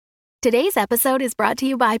Today's episode is brought to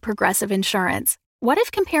you by Progressive Insurance. What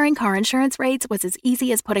if comparing car insurance rates was as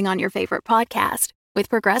easy as putting on your favorite podcast? With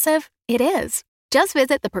Progressive, it is. Just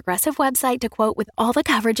visit the Progressive website to quote with all the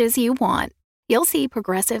coverages you want. You'll see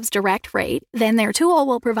Progressive's direct rate, then their tool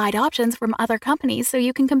will provide options from other companies so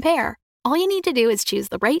you can compare. All you need to do is choose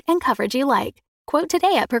the rate and coverage you like. Quote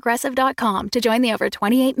today at Progressive.com to join the over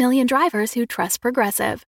 28 million drivers who trust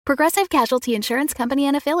Progressive. Progressive Casualty Insurance Company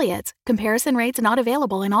and Affiliates. Comparison rates not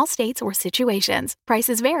available in all states or situations.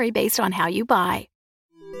 Prices vary based on how you buy.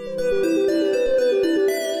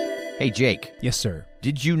 Hey, Jake. Yes, sir.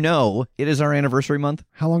 Did you know it is our anniversary month?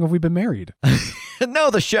 How long have we been married? No,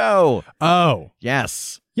 the show. Oh.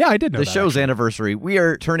 Yes. Yeah, I did know the that. show's actually. anniversary. We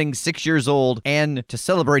are turning 6 years old, and to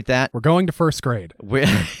celebrate that, We're going to first grade. we're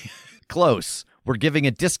close. We're giving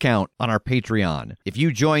a discount on our Patreon. If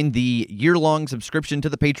you join the year-long subscription to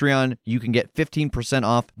the Patreon, you can get 15%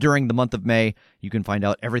 off during the month of May. You can find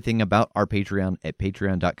out everything about our Patreon at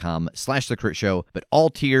patreon.com/thecritshow. But all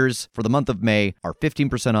tiers for the month of May are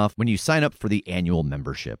 15% off when you sign up for the annual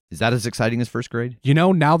membership. Is that as exciting as first grade? You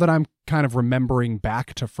know, now that I'm kind of remembering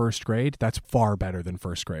back to first grade, that's far better than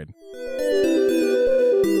first grade.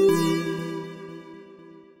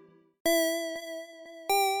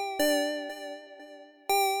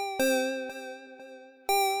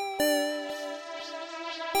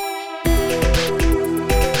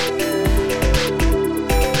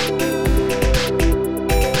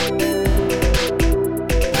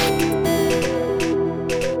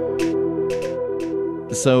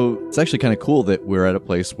 So it's actually kind of cool that we're at a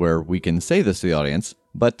place where we can say this to the audience.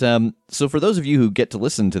 But so for those of you who get to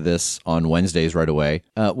listen to this on Wednesdays right away,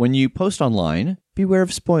 when you post online, beware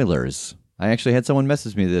of spoilers. I actually had someone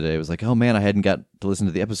message me the other day. It was like, oh man, I hadn't got to listen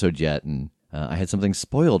to the episode yet, and I had something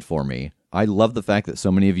spoiled for me. I love the fact that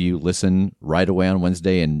so many of you listen right away on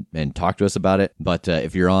Wednesday and talk to us about it. But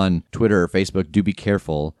if you're on Twitter or Facebook, do be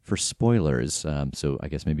careful for spoilers. So I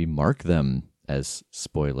guess maybe mark them as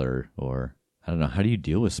spoiler, or I don't know. How do you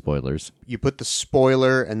deal with spoilers? You put the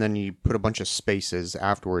spoiler and then you put a bunch of spaces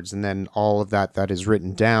afterwards, and then all of that is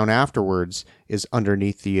written down afterwards is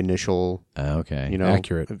underneath the initial, Okay.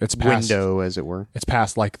 Accurate. It's past, window, as it were. It's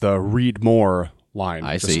past like the read more line.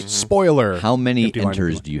 I Just see. Spoiler. How many Empty line, empty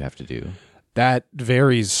enters line. do you have to do? That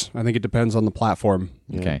varies. I think it depends on the platform.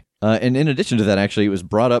 Okay. And in addition to that, actually, it was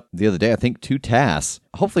brought up the other day, I think, to Tass.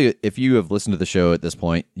 Hopefully, if you have listened to the show at this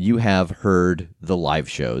point, you have heard the live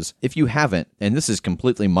shows. If you haven't, and this is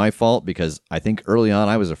completely my fault, because I think early on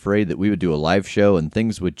I was afraid that we would do a live show and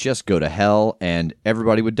things would just go to hell and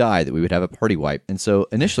everybody would die, that we would have a party wipe. And so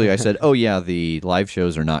initially I said, oh yeah, the live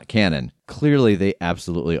shows are not canon. Clearly, they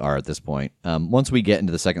absolutely are at this point. Once we get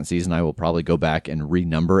into the second season, I will probably go back and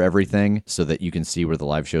renumber everything so that you can see where the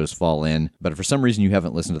live shows fall in. But if for some reason you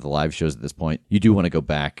haven't listened to the live shows at this point, you do want to go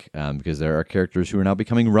back because there are characters who are now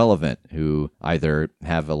becoming relevant, who either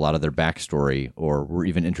have a lot of their backstory or were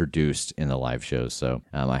even introduced in the live shows. So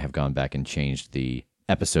I have gone back and changed the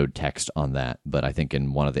episode text on that. But I think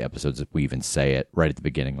in one of the episodes, we even say it right at the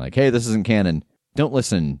beginning, like, hey, this isn't canon. Don't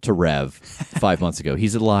listen to Rev 5 months ago.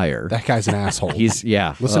 He's a liar. That guy's an asshole.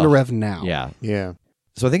 Listen to Rev now. Yeah. Yeah.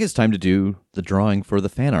 So I think it's time to do the drawing for the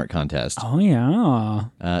fan art contest. Oh,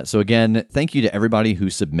 yeah. So again, thank you to everybody who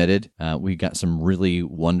submitted. We got some really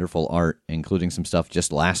wonderful art, including some stuff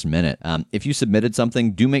just last minute. If you submitted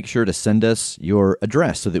something, do make sure to send us your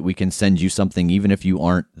address so that we can send you something, even if you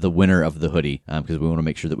aren't the winner of the hoodie, because we want to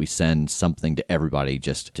make sure that we send something to everybody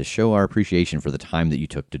just to show our appreciation for the time that you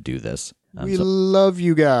took to do this. We love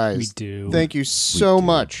you guys. We do. Thank you so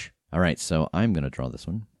much. All right, so I'm going to draw this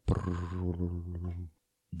one.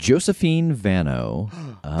 Josephine Vano.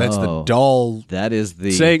 That's the doll. That is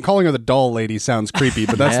Calling her the doll lady sounds creepy,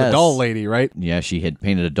 but that's Yes. the doll lady, right? Yeah, she had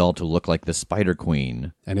painted a doll to look like the Spider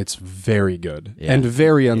Queen. And it's very good Yeah. and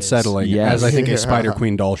very unsettling, Yes. as I think Yeah. a Spider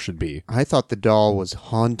Queen doll should be. I thought the doll was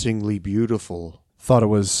hauntingly beautiful. Thought it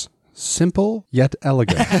was simple yet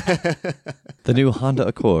elegant. The new Honda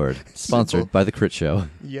Accord, sponsored by The Crit Show.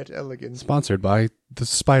 Yet elegant. Sponsored by the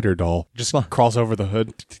spider doll. Just crawls over the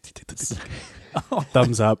hood.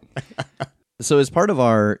 Thumbs up. So as part of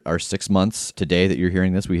our 6 months today that you're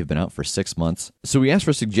hearing this, we have been out for 6 months. So we asked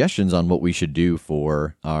for suggestions on what we should do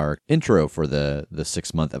for our intro for the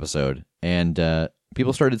 6-month episode. And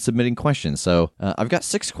people started submitting questions. So I've got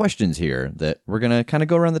 6 questions here that we're going to kind of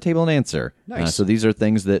go around the table and answer. Nice. So these are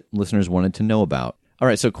things that listeners wanted to know about. All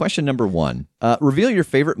right, so question number 1. Reveal your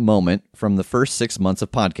favorite moment from the first 6 months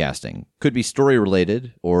of podcasting. Could be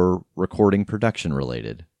story-related or recording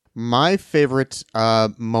production-related. My favorite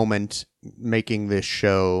moment making this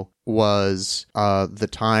show was the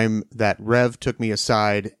time that Rev took me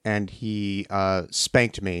aside and he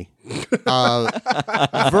spanked me.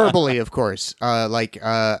 Verbally, of course.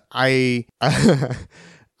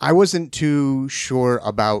 I wasn't too sure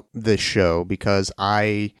about this show because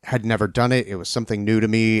I had never done it. It was something new to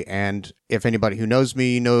me. And if anybody who knows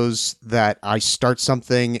me knows that I start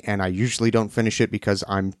something and I usually don't finish it because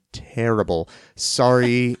I'm terrible.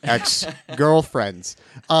 Sorry, ex-girlfriends.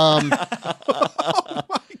 Oh my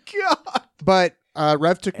God. But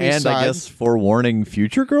Rev took me aside. And I guess forewarning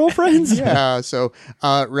future girlfriends? Yeah, so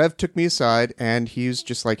Rev took me aside and he's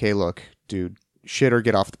just like, hey, look, dude, shit or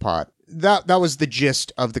get off the pot. That was the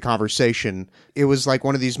gist of the conversation. It was like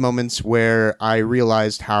one of these moments where I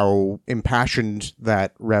realized how impassioned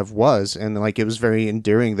that Rev was, and like it was very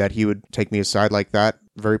endearing that he would take me aside like that.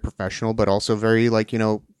 Very professional, but also very like,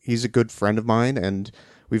 he's a good friend of mine, and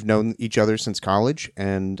we've known each other since college,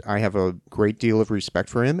 and I have a great deal of respect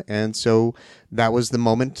for him. And so that was the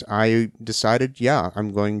moment I decided, yeah,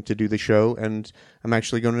 I'm going to do the show, and I'm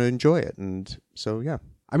actually going to enjoy it. And so, yeah.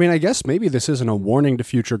 I mean, I guess maybe this isn't a warning to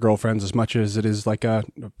future girlfriends as much as it is like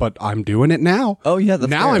but I'm doing it now. Oh, yeah.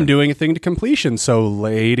 Now I'm doing a thing to completion. So,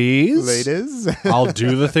 ladies, I'll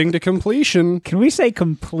do the thing to completion. Can we say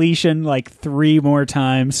completion like 3 more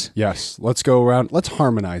times? Yes. Let's go around. Let's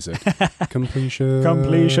harmonize it. Completion.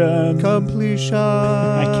 Completion. Completion.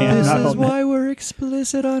 I can't. This is why we're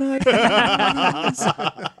explicit on iTunes.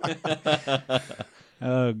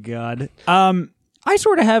 Oh, God. I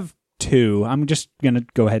sort of have 2. I'm just going to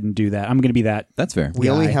go ahead and do that. I'm going to be that. That's fair. We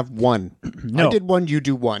only have 1. No. I did 1, you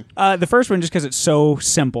do 1. The first one, just because it's so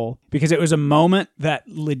simple, because it was a moment that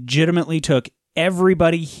legitimately took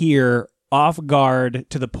everybody here off guard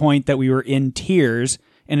to the point that we were in tears.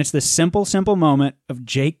 And it's the simple moment of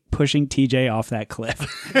Jake pushing TJ off that cliff.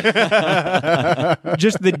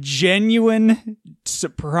 Just the genuine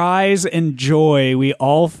surprise and joy we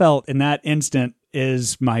all felt in that instant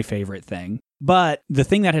is my favorite thing. But the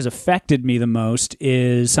thing that has affected me the most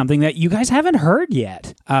is something that you guys haven't heard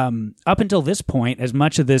yet. Up until this point, as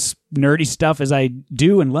much of this nerdy stuff as I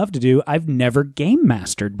do and love to do, I've never game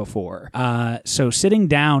mastered before. So sitting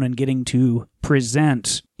down and getting to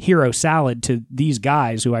present Hero Salad to these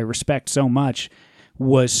guys who I respect so much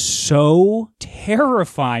was so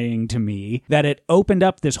terrifying to me that it opened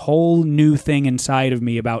up this whole new thing inside of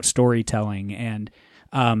me about storytelling. And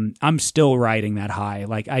I'm still riding that high.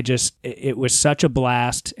 Like it was such a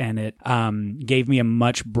blast, and it gave me a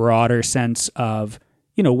much broader sense of,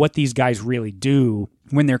 what these guys really do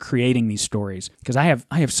when they're creating these stories. Because I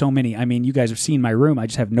have so many. I mean, you guys have seen my room. I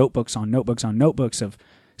just have notebooks on notebooks on notebooks of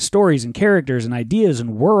stories and characters and ideas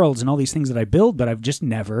and worlds and all these things that I build, but I've just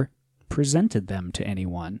never presented them to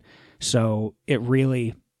anyone. So it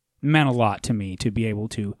really meant a lot to me to be able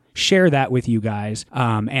to share that with you guys,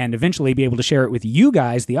 and eventually be able to share it with you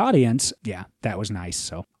guys, the audience. Yeah, that was nice.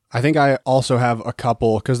 So I think I also have a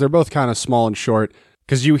couple, because they're both kind of small and short,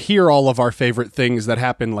 because you hear all of our favorite things that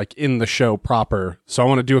happen like in the show proper. So I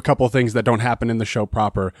want to do a couple of things that don't happen in the show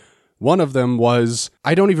proper. One of them was,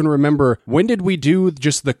 I don't even remember, when did we do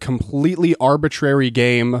just the completely arbitrary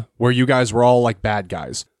game where you guys were all like bad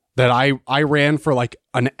guys? That I ran for like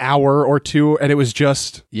an hour or 2, and it was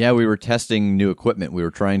just... Yeah, we were testing new equipment. We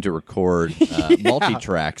were trying to record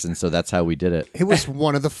multi-tracks, and so that's how we did it. It was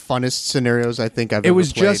one of the funnest scenarios I think I've ever played. It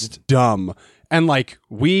was just dumb. And like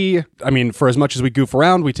for as much as we goof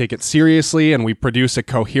around, we take it seriously, and we produce a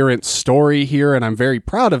coherent story here, and I'm very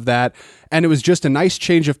proud of that. And it was just a nice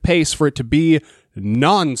change of pace for it to be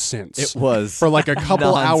nonsense. It was. For like a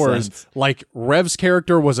couple hours. Like Rev's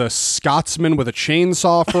character was a Scotsman with a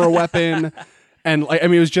chainsaw for a weapon. And like, it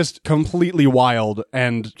was just completely wild,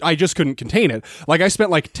 and I just couldn't contain it. Like I spent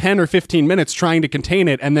like 10 or 15 minutes trying to contain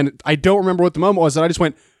it, and then I don't remember what the moment was, and I just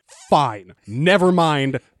went, fine, never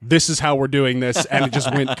mind, this is how we're doing this, and it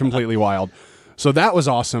just went completely wild. So that was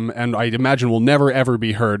awesome, and I imagine will never, ever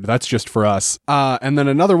be heard. That's just for us. And then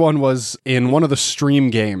another one was in one of the stream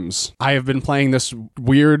games. I have been playing this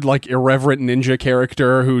weird, like, irreverent ninja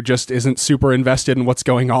character who just isn't super invested in what's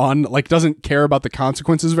going on, like, doesn't care about the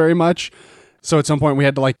consequences very much. So at some point we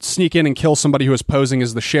had to, like, sneak in and kill somebody who was posing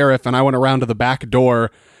as the sheriff, and I went around to the back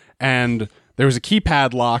door, and there was a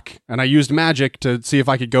keypad lock, and I used magic to see if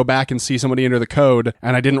I could go back and see somebody enter the code,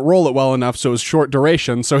 and I didn't roll it well enough, so it was short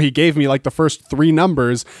duration, so he gave me, like, the first 3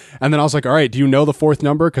 numbers, and then I was like, all right, do you know the 4th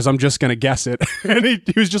number? Because I'm just going to guess it. And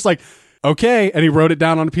he was just like, okay, and he wrote it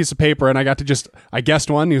down on a piece of paper, and I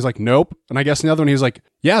guessed one, he was like, nope, and I guessed another one, he was like,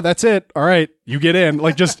 yeah, that's it, all right, you get in,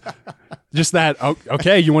 like, just that,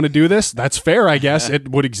 okay, you want to do this? That's fair, I guess, it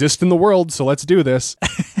would exist in the world, so let's do this.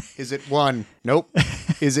 Is it 1? Nope.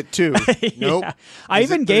 Is it 2? Nope. Yeah. I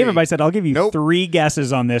even gave him, I said, I'll give you 3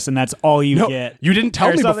 guesses on this, and that's all you get. You didn't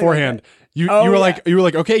tell me beforehand. Like you were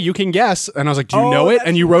like, okay, you can guess. And I was like, do you know it?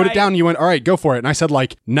 And you wrote it down and you went, all right, go for it. And I said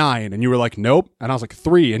like 9. And you were like, nope. And I was like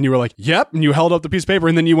 3. And you were like, yep. And you held up the piece of paper.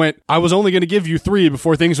 And then you went, I was only going to give you 3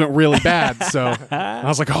 before things went really bad. So I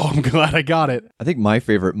was like, oh, I'm glad I got it. I think my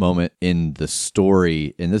favorite moment in the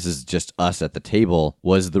story, and this is just us at the table,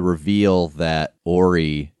 was the reveal that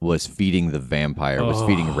Ori was feeding the vampire, was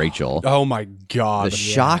feeding Rachel. Oh my God. The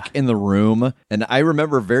shock in the room. And I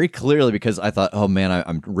remember very clearly because I thought, oh man,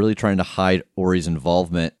 I'm really trying to hide Ori's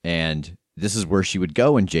involvement, and this is where she would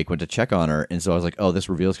go, and Jake went to check on her. And so I was like, oh, this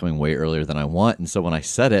reveal is coming way earlier than I want. And so when I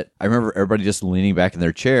said it, I remember everybody just leaning back in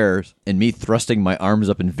their chairs and me thrusting my arms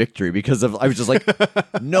up in victory because I was just like,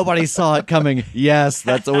 nobody saw it coming. Yes,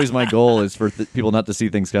 that's always my goal, is for people not to see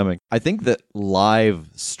things coming. I think that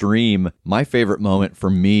live stream, my favorite moment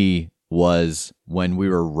for me was when we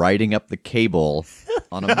were riding up the cable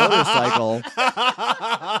on a motorcycle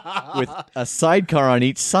with a sidecar on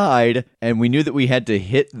each side, and we knew that we had to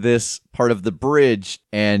hit this part of the bridge,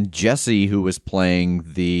 and Jesse, who was playing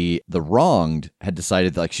the wronged, had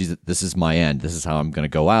decided that, like, this is my end. This is how I'm going to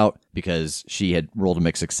go out, because she had rolled a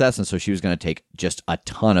mixed success, and so she was going to take just a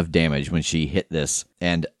ton of damage when she hit this.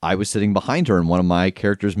 And I was sitting behind her, and one of my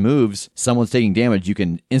character's moves, someone's taking damage, you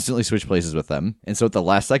can instantly switch places with them. And so at the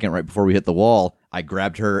last second, right before we hit the wall, I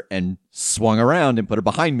grabbed her and swung around and put her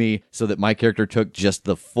behind me so that my character took just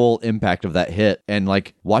the full impact of that hit. And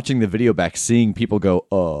like watching the video back, seeing people go,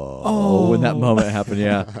 oh, when that moment happened,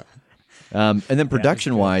 yeah. And then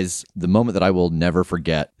production-wise, the moment that I will never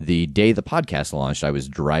forget, the day the podcast launched, I was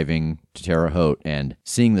driving to Terre Haute and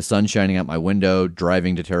seeing the sun shining out my window,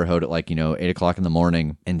 driving to Terre Haute at 8 o'clock in the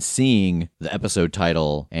morning, and seeing the episode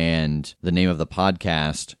title and the name of the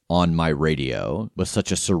podcast on my radio was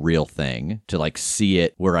such a surreal thing to see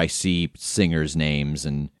it where I see singers' names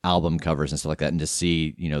and album covers and stuff like that, and to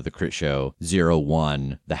see, the Crit Show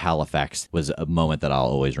 01, the Halifax, was a moment that I'll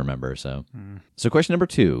always remember. So question number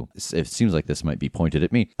 2, it seems like this might be pointed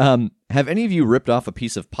at me. Have any of you ripped off a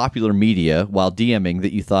piece of popular media while DMing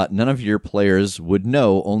that you thought none of your players would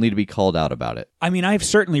know, only to be called out about it? I mean, I've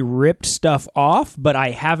certainly ripped stuff off, but I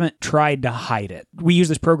haven't tried to hide it. We use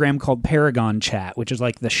this program called Paragon Chat, which is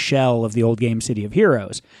like the shell of the old game City of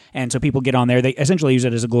Heroes. And so people get on there, they essentially use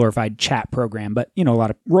it as a glorified chat program, but, a lot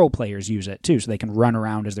of role players use it too, so they can run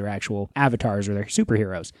around as their actual avatars or their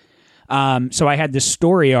superheroes. So I had this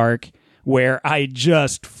story arc where I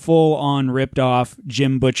just full-on ripped off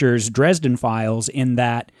Jim Butcher's Dresden Files, in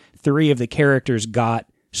that 3 of the characters got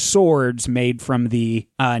swords made from the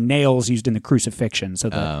nails used in the crucifixion. So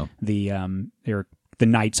they're the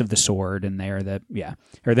Knights of the Sword, and they're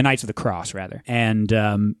the Knights of the Cross, rather. And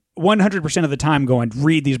 100% of the time going,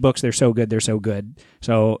 read these books, they're so good.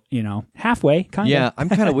 So, halfway, kind of. Yeah, I'm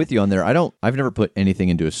kind of with you on there. I've never put anything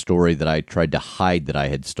into a story that I tried to hide that I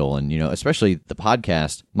had stolen, especially the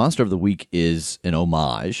podcast. Monster of the Week is an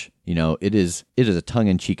homage. It is a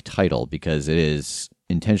tongue-in-cheek title because it is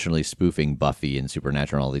intentionally spoofing Buffy and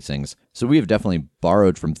Supernatural and all these things. So we have definitely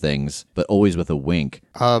borrowed from things, but always with a wink.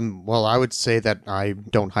 Well, I would say that I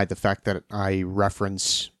don't hide the fact that I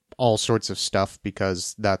reference all sorts of stuff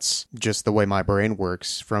because that's just the way my brain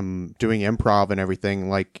works from doing improv and everything.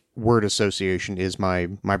 Like, word association is my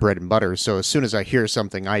bread and butter. So as soon as I hear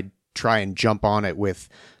something, I try and jump on it with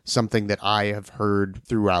something that I have heard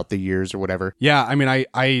throughout the years or whatever. Yeah, I mean,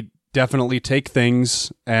 I definitely take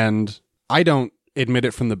things, and I don't admit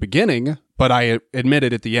it from the beginning, but I admit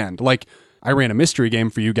it at the end. Like, I ran a mystery game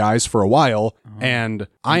for you guys for a while, and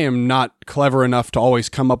I am not clever enough to always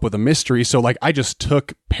come up with a mystery. So I just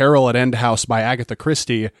took Peril at End House by Agatha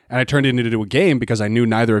Christie, and I turned it into a game because I knew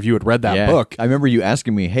neither of you had read that book. I remember you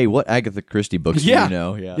asking me, hey, what Agatha Christie books do you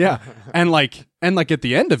know? Yeah. And at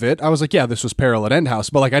the end of it, I was like, yeah, this was Peril at End House.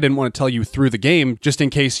 But I didn't want to tell you through the game, just in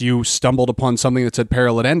case you stumbled upon something that said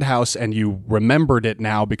Peril at End House and you remembered it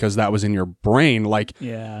now because that was in your brain.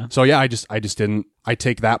 So yeah, I just didn't. I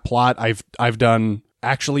take that plot. I've done,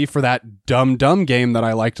 actually, for that dumb game that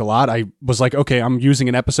I liked a lot, I was like, okay, I'm using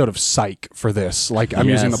an episode of Psych for this. I'm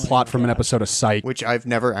using the plot from an episode of Psych. Which I've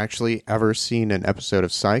never actually ever seen an episode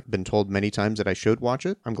of Psych. Been told many times that I should watch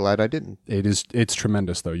it. I'm glad I didn't. It's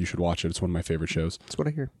tremendous, though. You should watch it. It's one of my favorite shows. That's what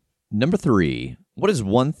I hear. Number 3, what is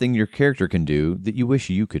one thing your character can do that you wish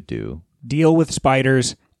you could do? Deal with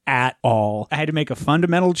spiders at all. I had to make a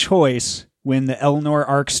fundamental choice when the Elnor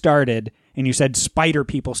arc started, and you said spider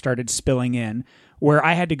people started spilling in, where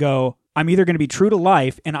I had to go, I'm either going to be true to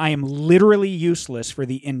life, and I am literally useless for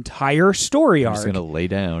the entire story arc. I'm just going to lay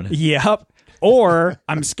down. Yep. Or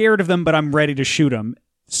I'm scared of them, but I'm ready to shoot them.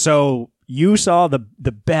 So you saw the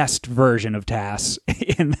best version of Tass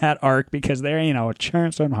in that arc because there ain't no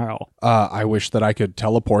chance in hell. I wish that I could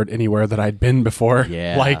teleport anywhere that I'd been before.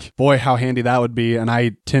 Yeah. Like, boy, how handy that would be. And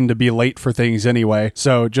I tend to be late for things anyway.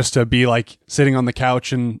 So just to be like sitting on the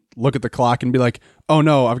couch and look at the clock and be like, oh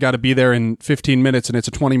no, I've got to be there in 15 minutes and it's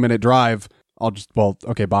a 20-minute drive. I'll just,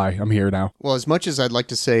 okay, bye. I'm here now. Well, as much as I'd like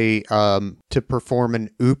to say to perform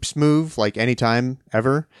an oops move, like anytime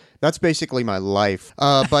ever, that's basically my life.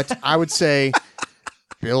 But I would say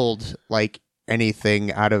build like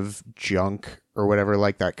anything out of junk or whatever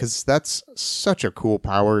like that, because that's such a cool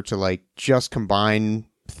power to like just combine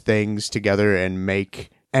things together and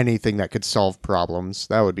make anything that could solve problems.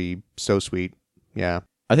 That would be so sweet. Yeah.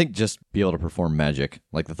 I think just be able to perform magic,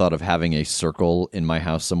 like the thought of having a circle in my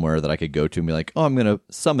house somewhere that I could go to and be like, oh, I'm going to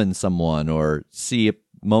summon someone or see a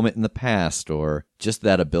moment in the past, or just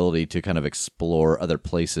that ability to kind of explore other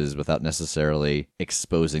places without necessarily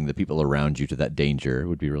exposing the people around you to that danger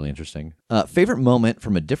would be really interesting. Favorite moment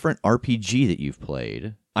from a different RPG that you've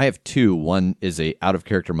played? I have two. One is a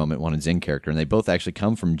out-of-character moment, one is in-character, and they both actually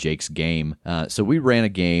come from Jake's game. So we ran a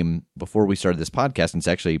game before we started this podcast, and it's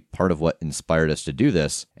actually part of what inspired us to do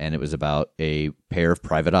this, and it was about a pair of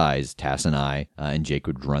private eyes, Tass and I, and Jake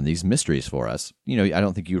would run these mysteries for us. You know, I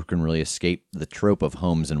don't think you can really escape the trope of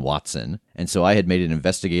Holmes and Watson, and so I had made an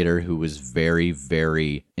investigator who was very,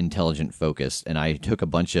 very intelligent-focused, and I took a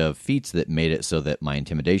bunch of feats that made it so that my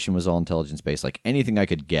intimidation was all intelligence-based, like anything I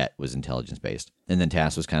could get was intelligence-based. And then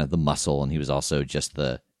Tass was kind of the muscle, and he was also just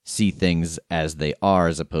the see things as they are,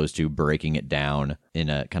 as opposed to breaking it down in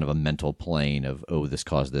a kind of a mental plane of, oh, this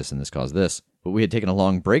caused this and this caused this. But we had taken a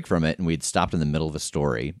long break from it, and we'd stopped in the middle of a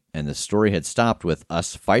story, and the story had stopped with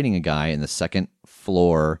us fighting a guy in the second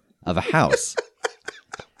floor of a house.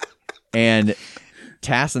 And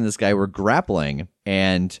Tass and this guy were grappling,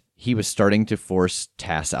 and he was starting to force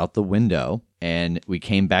Tass out the window. And we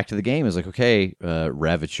came back to the game. It was like, okay,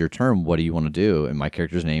 Rev, it's your turn. What do you want to do? And my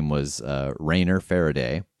character's name was Rainer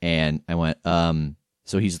Faraday. And I went,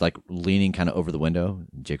 so he's like leaning kind of over the window.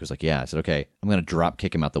 Jake was like, yeah. I said, okay, I'm going to drop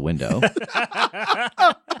kick him out the window.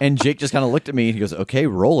 And Jake just kind of looked at me and he goes, okay,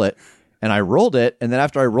 roll it. And I rolled it, and then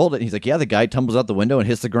after I rolled it, he's like, yeah, the guy tumbles out the window and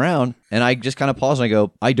hits the ground. And I just kind of paused and I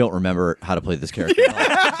go, I don't remember how to play this character.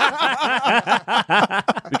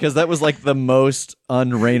 Because that was like the most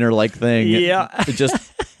un-Rainer-like thing. Yeah.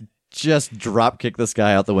 Just drop kick this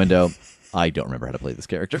guy out the window. I don't remember how to play this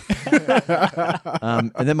character.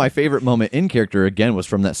 And then my favorite moment in character, again, was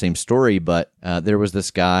from that same story, but there was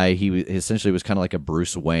this guy, he essentially was kind of like a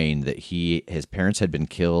Bruce Wayne, that his parents had been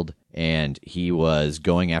killed, and he was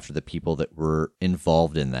going after the people that were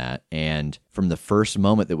involved in that. And from the first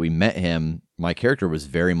moment that we met him, my character was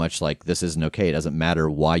very much like, this isn't okay. It doesn't matter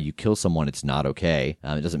why you kill someone. It's not okay.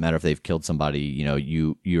 It doesn't matter if they've killed somebody, you know,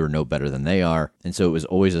 you're no better than they are. And so it was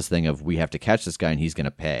always this thing of, we have to catch this guy and he's going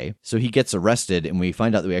to pay. So he gets arrested, and we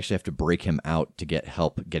find out that we actually have to break him out to get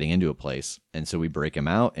help getting into a place. And so we break him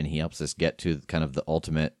out, and he helps us get to kind of the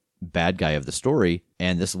ultimate bad guy of the story.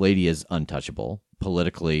 And this lady is untouchable.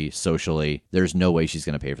 Politically, socially, there's no way she's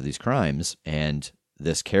going to pay for these crimes. And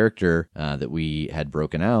this character that we had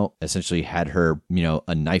broken out essentially had her, you know,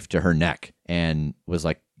 a knife to her neck and was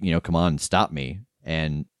like, you know, come on, stop me.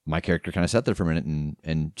 And my character kind of sat there for a minute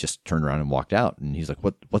and just turned around and walked out. And he's like,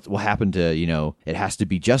 what happened to, you know, it has to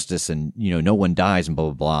be justice and, you know, no one dies and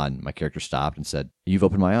blah, blah, blah. And my character stopped and said, you've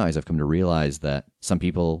opened my eyes. I've come to realize that some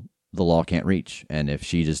people the law can't reach. And if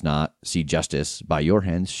she does not see justice by your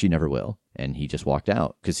hands, she never will. And he just walked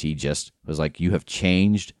out because he just was like, you have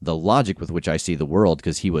changed the logic with which I see the world,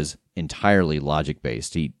 because he was entirely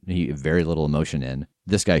logic-based. He had very little emotion in.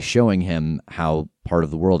 This guy showing him how part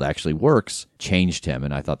of the world actually works changed him,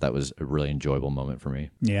 and I thought that was a really enjoyable moment for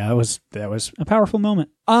me. Yeah, that was a powerful moment.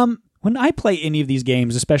 When I play any of these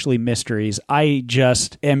games, especially mysteries, I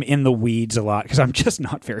just am in the weeds a lot because I'm just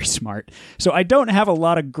not very smart. So I don't have a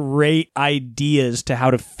lot of great ideas to how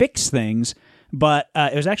to fix things. But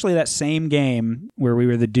it was actually that same game where we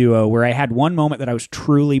were the duo where I had one moment that I was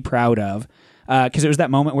truly proud of, because it was that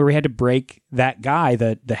moment where we had to break that guy,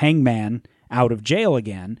 the hangman, out of jail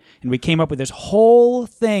again. And we came up with this whole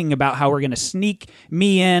thing about how we're going to sneak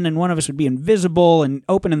me in, and one of us would be invisible and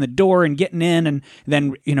opening the door and getting in, and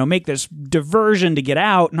then, you know, make this diversion to get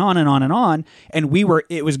out, and on and on and on. And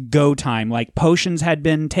it was go time. Like, potions had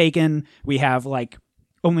been taken. We have like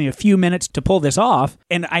only a few minutes to pull this off.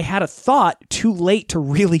 And I had a thought too late to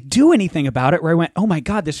really do anything about it, where I went, oh my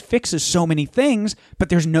God, this fixes so many things, but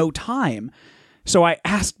there's no time. So I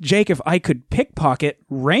asked Jake if I could pickpocket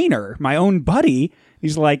Rainer, my own buddy.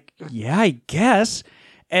 He's like, yeah, I guess.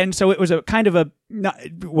 And so it was a kind of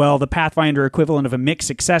the Pathfinder equivalent of a mixed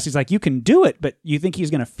success. He's like, you can do it, but you think he's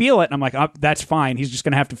going to feel it? And I'm like, oh, that's fine. He's just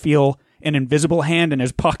going to have to feel an invisible hand in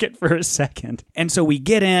his pocket for a second. And so we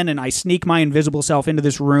get in, and I sneak my invisible self into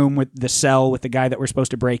this room with the cell with the guy that we're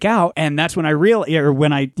supposed to break out. And that's when I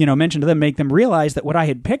mentioned to them, make them realize that what I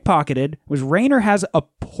had pickpocketed was Raynor has a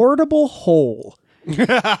portable hole.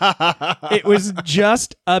 It was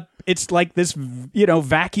just it's like this,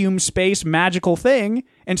 vacuum space magical thing.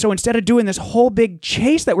 And so instead of doing this whole big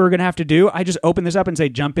chase that we were going to have to do, I just opened this up and say,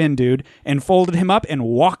 jump in, dude, and folded him up and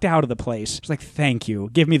walked out of the place. It's like, thank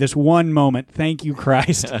you. Give me this one moment. Thank you,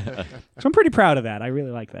 Christ. So I'm pretty proud of that. I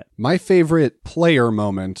really like that. My favorite player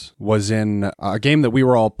moment was in a game that we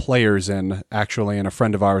were all players in, actually, and a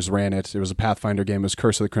friend of ours ran it. It was a Pathfinder game. It was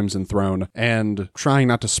Curse of the Crimson Throne. And trying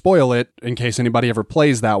not to spoil it in case anybody ever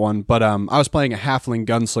plays that one, but I was playing a halfling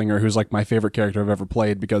gunslinger who's like my favorite character I've ever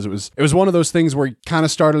played, because it was one of those things where he kind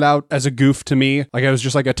of started out as a goof to me. Like, I was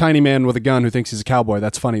just like a tiny man with a gun who thinks he's a cowboy.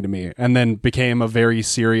 That's funny to me. And then became a very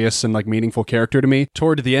serious and like meaningful character to me.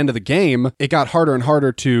 Toward the end of the game, it got harder and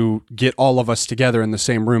harder to get all of us together in the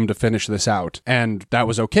same room to finish this out. And that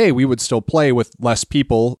was okay. We would still play with less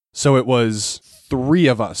people. So it was 3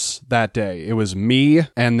 of us that day. It was me,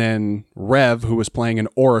 and then Rev, who was playing an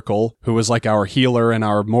oracle, who was like our healer and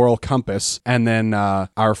our moral compass, and then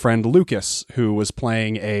our friend Lucas, who was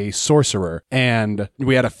playing a sorcerer. And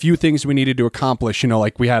we had a few things we needed to accomplish.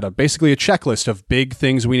 Like we had basically a checklist of big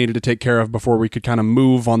things we needed to take care of before we could kind of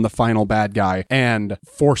move on the final bad guy. And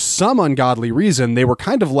for some ungodly reason, they were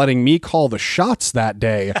kind of letting me call the shots that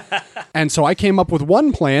day. And so I came up with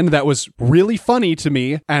one plan that was really funny to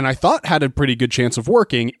me, and I thought had a pretty good chance of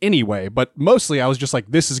working anyway, but mostly I was just like,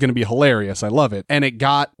 this is going to be hilarious. I love it. And it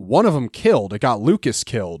got one of them killed. It got Lucas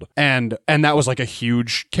killed. And that was like a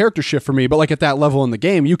huge character shift for me. But like at that level in the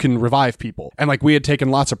game, you can revive people. And like we had taken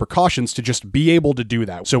lots of precautions to just be able to do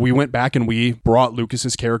that. So we went back and we brought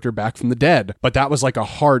Lucas's character back from the dead. But that was like a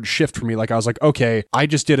hard shift for me. Like I was like, okay, I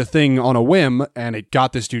just did a thing on a whim and it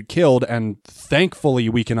got this dude killed. And thankfully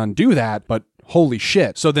we can undo that. But holy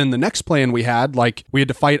shit. So then the next plan we had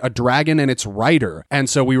to fight a dragon and its rider. And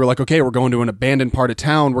so we were like, okay, we're going to an abandoned part of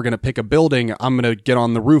town. We're going to pick a building. I'm going to get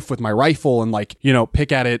on the roof with my rifle and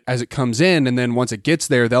pick at it as it comes in. And then once it gets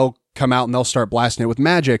there, they'll come out and they'll start blasting it with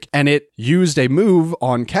magic. And it used a move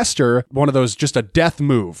on Kester, one of those, just a death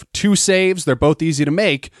move. 2 saves. They're both easy to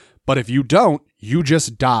make. But if you don't, you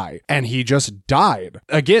just die. And he just died.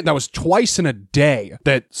 Again, that was twice in a day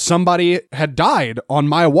that somebody had died on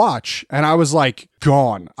my watch. And I was like,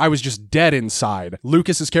 gone. I was just dead inside.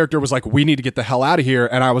 Lucas's character was like, we need to get the hell out of here.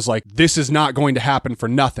 And I was like, this is not going to happen for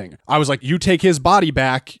nothing. I was like, you take his body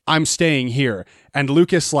back. I'm staying here. And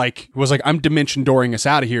Lucas was like, I'm dimension dooring us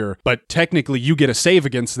out of here, but technically you get a save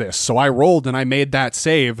against this. So I rolled and I made that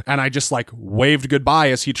save, and I just waved goodbye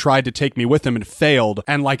as he tried to take me with him and failed.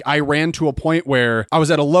 And I ran to a point where I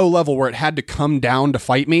was at a low level where it had to come down to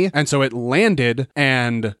fight me. And so it landed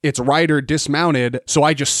and its rider dismounted. So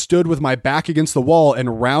I just stood with my back against the wall,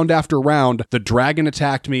 and round after round, the dragon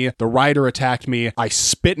attacked me. The rider attacked me. I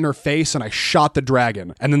spit in her face and I shot the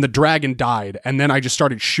dragon, and then the dragon died. And then I just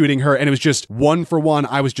started shooting her, and it was just 1 for 1.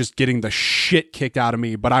 I was just getting the shit kicked out of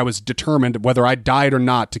me, but I was determined whether I died or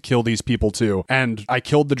not to kill these people too. And I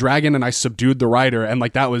killed the dragon and I subdued the rider. And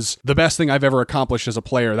that was the best thing I've ever accomplished as a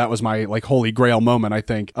player. That was my holy grail moment, I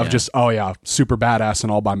think, of just, oh yeah, super badass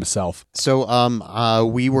and all by myself. So, I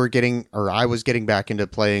was getting back into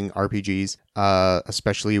playing RPGs,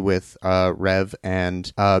 especially with Rev,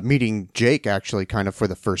 and meeting Jake actually kind of for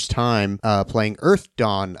the first time, playing Earth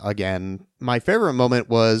Dawn again. My favorite moment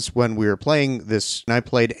was when we were playing this, and I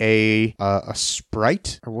played a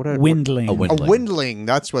sprite, or what? Windling. A windling. A windling,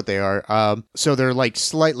 that's what they are. So they're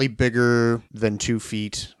slightly bigger than 2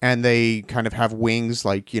 feet, and they kind of have wings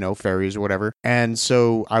fairies or whatever. And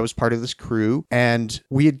so I was part of this crew, and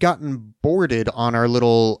we had gotten boarded on our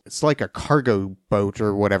little, it's like a cargo boat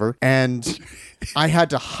or whatever, and I had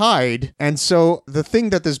to hide. And so the thing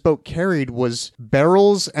that this boat carried was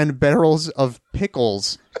barrels and barrels of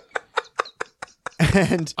pickles.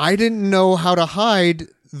 And I didn't know how to hide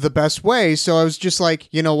the best way, so I was just like,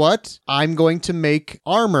 you know what? I'm going to make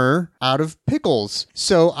armor out of pickles.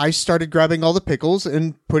 So I started grabbing all the pickles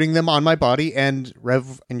and putting them on my body, and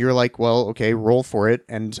Rev, and you're like, well, okay, roll for it.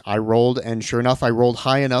 And I rolled, and sure enough, I rolled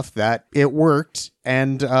high enough that it worked.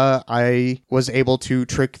 And I was able to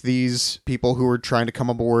trick these people who were trying to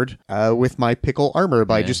come aboard with my pickle armor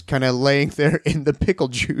by just kind of laying there in the pickle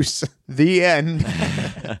juice. The end.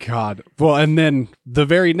 God. Well, and then the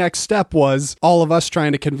very next step was all of us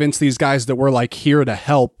trying to convince these guys that we're like here to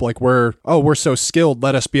help. Like we're so skilled.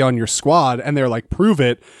 Let us be on your squad. And they're like, prove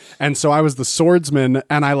it. And so I was the swordsman,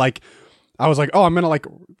 and I was like, oh, I'm going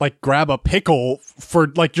to like grab a pickle for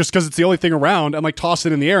like, just cause it's the only thing around, and like toss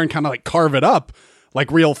it in the air and kind of like carve it up like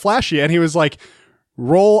real flashy. And he was like,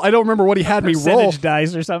 roll. I don't remember what he had me roll. Percentage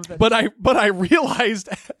dice or something. But I realized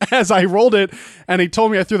as I rolled it, and he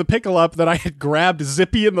told me I threw the pickle up, that I had grabbed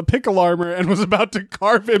Zippy in the pickle armor and was about to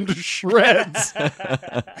carve him to shreds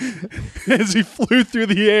as he flew through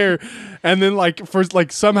the air. And then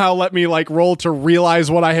somehow let me roll to realize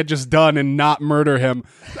what I had just done and not murder him.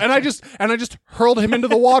 And I just hurled him into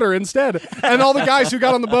the water instead. And all the guys who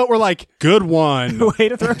got on the boat were like, good one. Way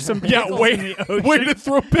to throw some pickles in the ocean. Way to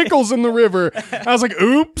throw pickles in the river. I was like,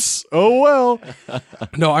 oops. Oh, well.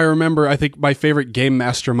 No, I remember, I think my favorite Game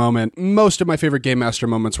Master moment, most of my favorite Game Master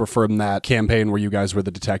moments were from that campaign where you guys were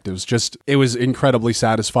the detectives. Just, it was incredibly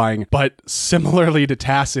satisfying. But similarly to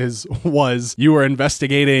Tass's was, you were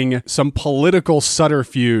investigating some political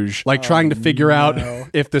subterfuge, trying to figure out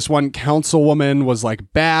if this one councilwoman was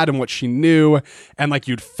bad and what she knew, and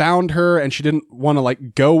you'd found her and she didn't want to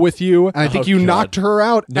go with you. And I think you knocked her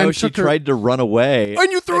out. No, and she tried to run away.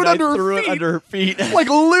 And you threw it under her feet. Like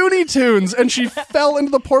Looney Tunes. And she fell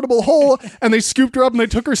into the portable hole, and they scooped her up and they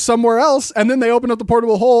took her somewhere else. And then they opened up the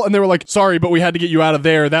portable hole and they were like, sorry, but we had to get you out of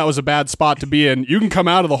there. That was a bad spot to be in. You can come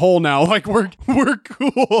out of the hole now. We're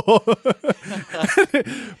cool.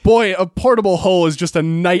 Boy, a portable hole is just a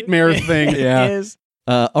nightmare thing. Yeah. It is.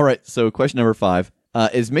 All right. So question number 5.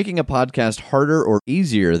 Is making a podcast harder or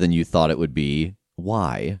easier than you thought it would be?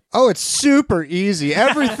 Why? Oh, it's super easy.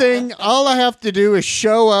 Everything, all I have to do is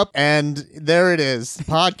show up, and there it is.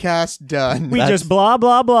 Podcast done. We just blah,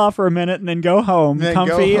 blah, blah for a minute and then go home. Then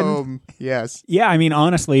comfy. go home. Yes. Yeah, I mean,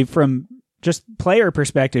 honestly, from just player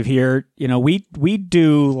perspective here, we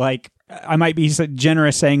do I might be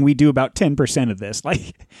generous saying we do about 10% of this.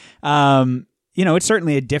 It's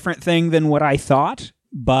certainly a different thing than what I thought,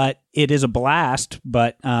 but it is a blast.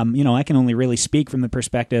 But, I can only really speak from the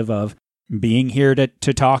perspective of being here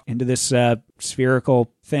to talk into this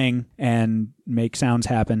spherical thing and make sounds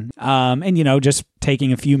happen. And, just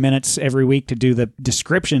taking a few minutes every week to do the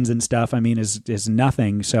descriptions and stuff, is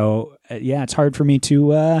nothing. So, yeah, it's hard for me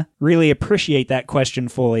to really appreciate that question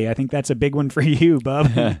fully. I think that's a big one for you,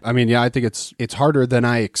 Bub. I think it's harder than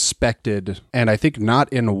I expected, and I think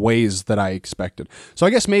not in ways that I expected. So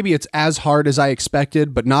I guess maybe it's as hard as I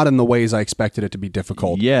expected, but not in the ways I expected it to be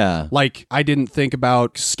difficult. Yeah. I didn't think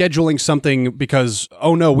about scheduling something because,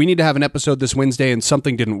 oh no, we need to have an episode this Wednesday and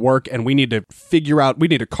something didn't work, and we need to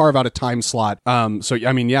carve out a time slot.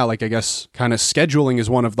 I guess kind of scheduling is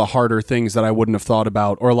one of the harder things that I wouldn't have thought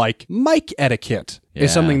about, or mic etiquette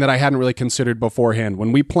is something that I hadn't really considered beforehand.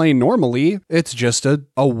 When we play normally, it's just a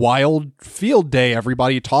wild field day.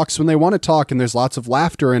 Everybody talks when they want to talk, and there's lots of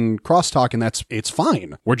laughter and crosstalk, and it's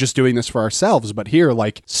fine. We're just doing this for ourselves. But here,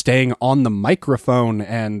 staying on the microphone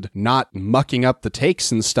and not mucking up the takes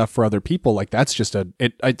and stuff for other people, that's just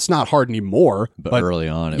it's not hard anymore. But early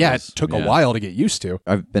on, it took a while to get used to.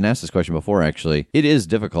 I've been asked this question before, actually. It is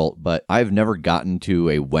difficult, but I've never gotten to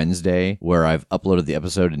a Wednesday where I've uploaded the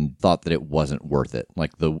episode and thought that it wasn't worth it.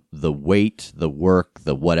 The weight, the work,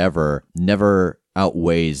 the whatever never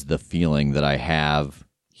outweighs the feeling that I have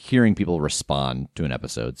hearing people respond to an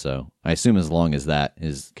episode. So I assume as long as that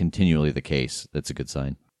is continually the case, that's a good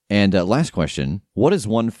sign. And last question, what is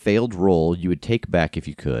one failed role you would take back if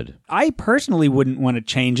you could? I personally wouldn't want to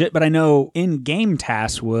change it, but I know in-game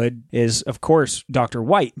Tass would, is, of course, Dr.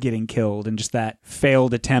 White getting killed, and just that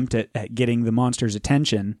failed attempt at getting the monster's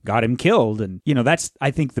attention got him killed. And, that's,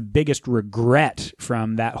 I think, the biggest regret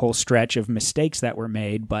from that whole stretch of mistakes that were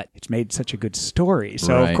made, but it's made such a good story.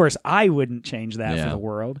 So, Right. Of course, I wouldn't change that for the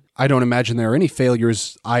world. I don't imagine there are any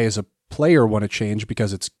failures I as a player want to change,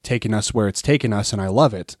 because it's taken us where it's taken us, and I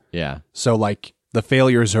love it. Yeah. So the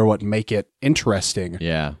failures are what make it interesting.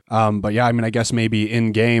 Yeah. But yeah, I guess maybe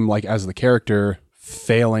in game, as the character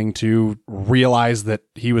failing to realize that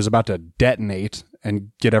he was about to detonate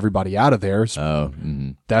and get everybody out of there.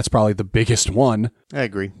 That's probably the biggest one. I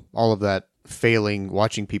agree. All of that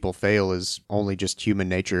watching people fail is only just human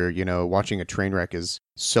nature. Watching a train wreck is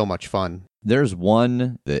so much fun. There's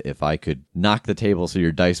one that if I could knock the table so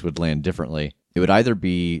your dice would land differently, it would either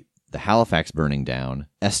be the Halifax burning down,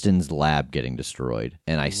 Eston's lab getting destroyed.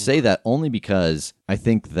 And I say that only because I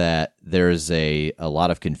think that there's a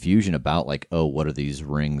lot of confusion about like, oh, what are these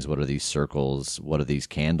rings? What are these circles? What are these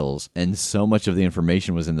candles? And so much of the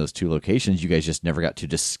information was in those two locations, you guys just never got to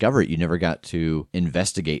discover it. You never got to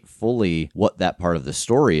investigate fully what that part of the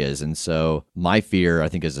story is. And so my fear, I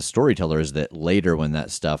think, as a storyteller is that later when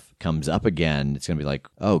that stuff comes up again, it's going to be like,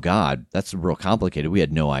 oh God, that's real complicated. We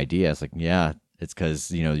had no idea. It's like, yeah, it's because,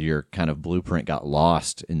 you know, your kind of blueprint got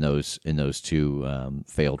lost in those two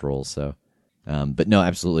failed rolls. So, but no,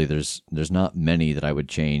 absolutely, there's not many that I would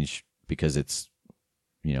change because it's,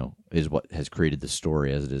 you know, is what has created the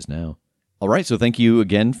story as it is now. All right, so thank you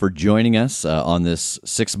again for joining us on this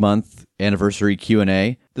 6-month anniversary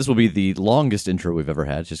Q&A. This will be the longest intro we've ever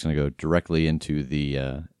had. It's just going to go directly into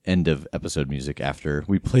the end of episode music after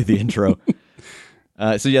we play the intro.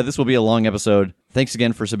 So yeah, this will be a long episode. Thanks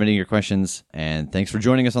again for submitting your questions, and thanks for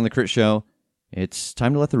joining us on the Crit Show. It's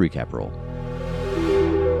time to let the recap roll.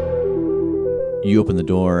 You open the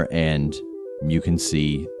door, and you can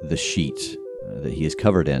see the sheet that he is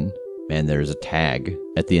covered in, and there's a tag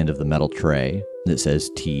at the end of the metal tray that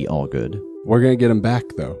says Tea All Good. We're going to get him back,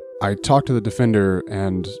 though. I talked to the defender,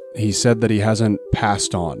 and he said that he hasn't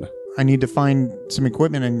passed on. I need to find some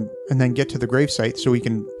equipment and then get to the gravesite so we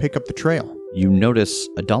can pick up the trail. You notice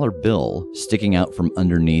a dollar bill sticking out from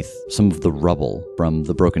underneath some of the rubble from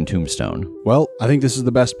the broken tombstone. Well, I think this is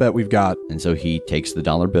the best bet we've got. And so he takes the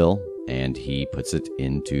dollar bill and he puts it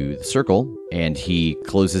into the circle and he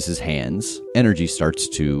closes his hands. Energy starts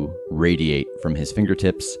to radiate from his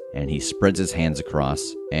fingertips and he spreads his hands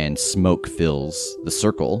across and smoke fills the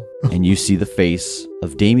circle. And you see the face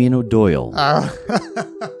of Damien O'Doyle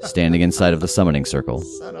standing inside of the summoning circle.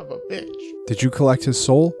 Son of a bitch. Did you collect his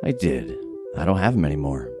soul? I did. I don't have him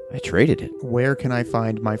anymore. I traded it. Where can I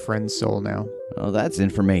find my friend's soul now? Well, that's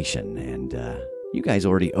information, and you guys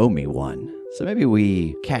already owe me one. So maybe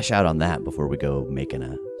we cash out on that before we go making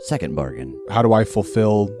a second bargain. How do I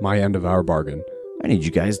fulfill my end of our bargain? I need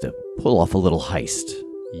you guys to pull off a little heist.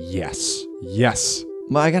 Yes. Yes.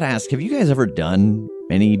 Well, I gotta ask, have you guys ever done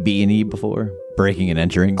any B&E before? Breaking and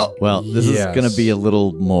entering? Oh, well, this yes. is gonna be a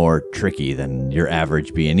little more tricky than your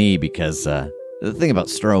average B&E because the thing about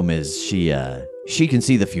Strom is she can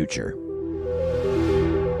see the future.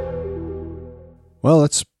 Well,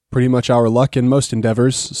 that's pretty much our luck in most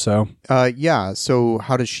endeavors, so... Yeah, so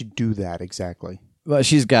how does she do that exactly? Well,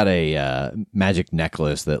 she's got a magic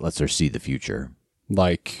necklace that lets her see the future.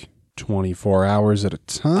 Like 24 hours at a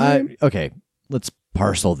time? Okay, let's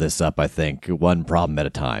parcel this up, I think. One problem at a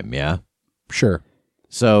time, yeah? Sure.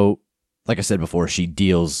 So, like I said before, she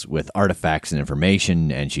deals with artifacts and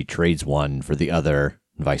information, and she trades one for the other,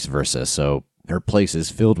 and vice versa. So her place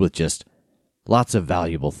is filled with just lots of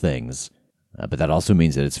valuable things, but that also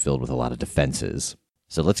means that it's filled with a lot of defenses.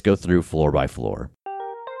 So let's go through floor by floor.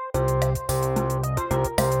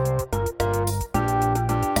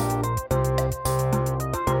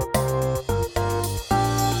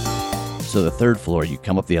 So the third floor, you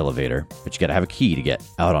come up the elevator, but you got to have a key to get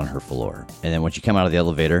out on her floor. And then once you come out of the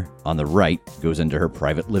elevator, on the right goes into her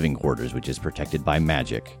private living quarters, which is protected by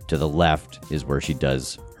magic. To the left is where she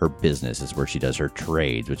does her business, is where she does her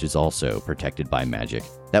trades, which is also protected by magic.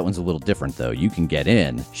 That one's a little different, though. You can get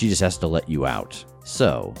in, she just has to let you out.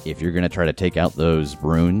 So if you're going to try to take out those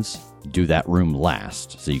runes, do that room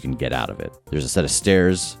last so you can get out of it. There's a set of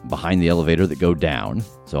stairs behind the elevator that go down.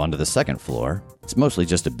 So onto the second floor. It's mostly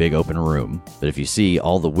just a big open room, but if you see,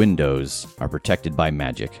 all the windows are protected by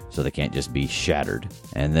magic, so they can't just be shattered.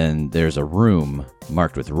 And then there's a room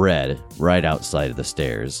marked with red right outside of the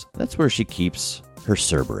stairs. That's where she keeps her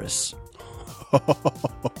Cerberus.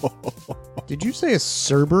 Did you say a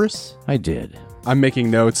Cerberus? I did. I'm making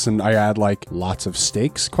notes and I add like lots of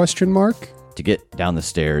stakes, ? To get down the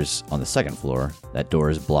stairs on the second floor, that door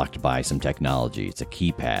is blocked by some technology. It's a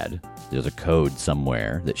keypad. There's a code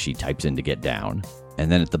somewhere that she types in to get down.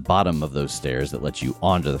 And then at the bottom of those stairs that lets you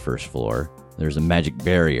onto the first floor, there's a magic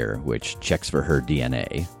barrier which checks for her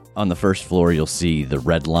DNA. On the first floor, you'll see the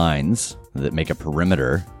red lines that make a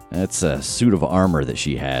perimeter. It's a suit of armor that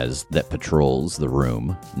she has that patrols the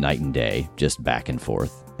room night and day, just back and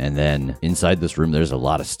forth. And then inside this room, there's a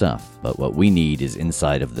lot of stuff. But what we need is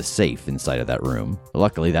inside of the safe inside of that room.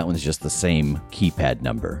 Luckily, that one's just the same keypad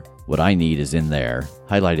number. What I need is in there,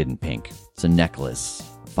 highlighted in pink. It's a necklace,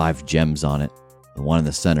 5 gems on it. The one in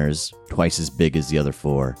the center is twice as big as the other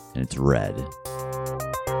 4, and it's red.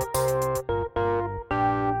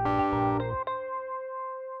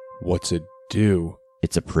 What's it do?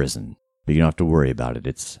 It's a prison, but you don't have to worry about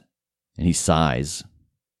it. And he sighs.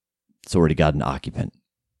 It's already got an occupant.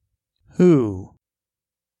 Who?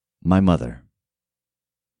 My mother.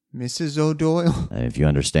 Mrs. O'Doyle? If you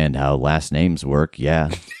understand how last names work, yeah.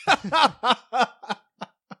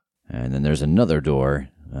 And then there's another door,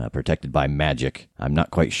 protected by magic. I'm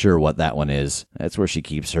not quite sure what that one is. That's where she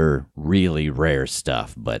keeps her really rare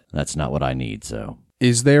stuff, but that's not what I need, so...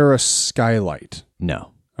 Is there a skylight?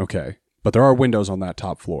 No. Okay. But there are windows on that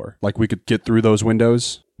top floor. Like, we could get through those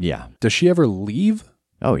windows? Yeah. Does she ever leave?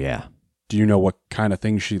 Oh, yeah. Do you know what kind of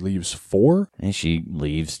things she leaves for? And she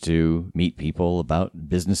leaves to meet people about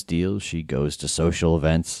business deals. She goes to social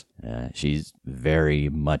events. She's very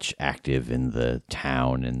much active in the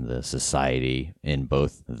town and the society, in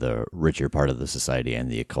both the richer part of the society and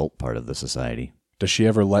the occult part of the society. Does she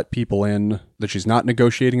ever let people in that she's not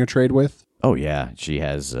negotiating a trade with? Oh, yeah. She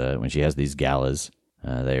has, when she has these galas,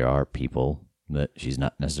 they are people that she's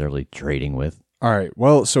not necessarily trading with. All right.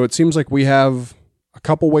 Well, so it seems like we have a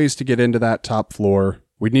couple ways to get into that top floor.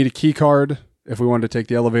 We'd need a key card if we wanted to take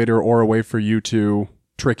the elevator, or a way for you to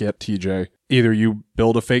trick it, TJ. Either you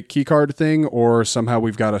build a fake key card thing, or somehow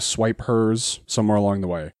we've got to swipe hers somewhere along the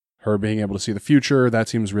way. Her being able to see the future, that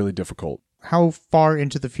seems really difficult. How far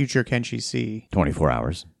into the future can she see? 24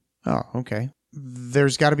 hours. Oh, okay.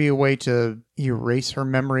 There's got to be a way to erase her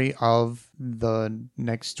memory of the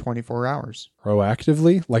next 24 hours.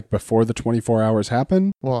 Proactively? Like before the 24 hours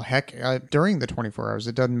happen? Well, heck, during the 24 hours,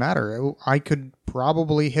 it doesn't matter. I could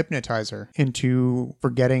probably hypnotize her into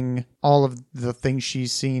forgetting all of the things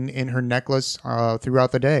she's seen in her necklace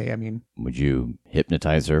throughout the day. I mean... Would you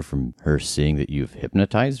hypnotize her from her seeing that you've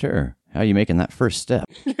hypnotized her? How are you making that first step?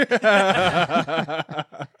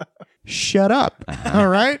 Shut up. All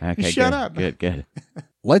right? Okay, Shut good, up. Good.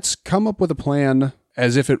 Let's come up with a plan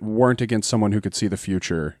as if it weren't against someone who could see the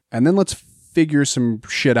future. And then let's figure some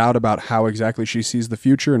shit out about how exactly she sees the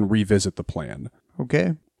future and revisit the plan.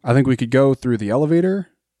 Okay. I think we could go through the elevator.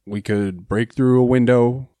 We could break through a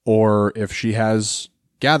window. Or if she has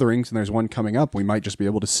gatherings and there's one coming up, we might just be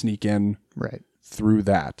able to sneak in through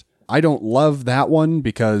that. I don't love that one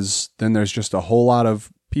because then there's just a whole lot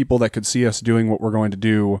of people that could see us doing what we're going to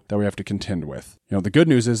do that we have to contend with. You know, the good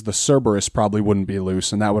news is the Cerberus probably wouldn't be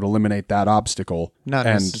loose, and that would eliminate that obstacle. Not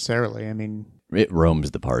necessarily. I mean... It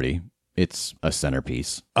roams the party. It's a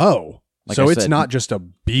centerpiece. Oh. Like so I it's said, not just a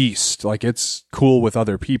beast. Like, it's cool with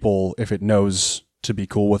other people if it knows to be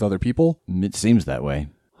cool with other people? It seems that way.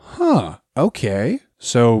 Huh. Okay.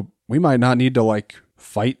 So we might not need to, like,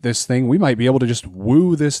 fight this thing. We might be able to just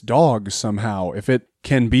woo this dog somehow. If it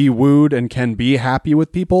can be wooed and can be happy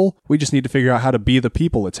with people, we just need to figure out how to be the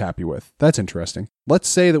people it's happy with. That's interesting. Let's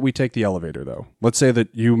say that we take the elevator, though. Let's say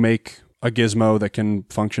that you make a gizmo that can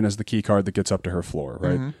function as the key card that gets up to her floor,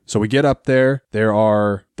 right? Mm-hmm. So we get up there. There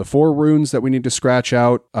are the 4 runes that we need to scratch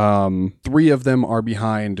out. 3 of them are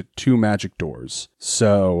behind 2 magic doors.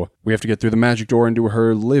 So we have to get through the magic door into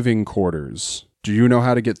her living quarters. Do you know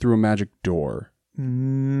how to get through a magic door?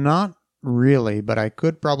 Not really, but I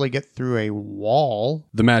could probably get through a wall.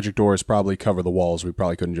 The magic doors probably cover the walls. We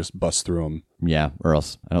probably couldn't just bust through them. Yeah, or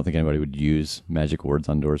else I don't think anybody would use magic words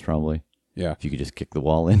on doors, probably. Yeah. If you could just kick the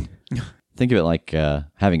wall in. Think of it like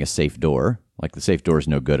having a safe door. Like the safe door is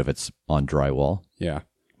no good if it's on drywall. Yeah.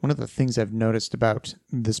 One of the things I've noticed about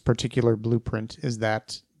this particular blueprint is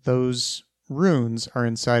that those runes are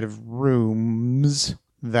inside of rooms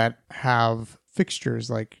that have fixtures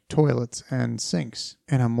like toilets and sinks.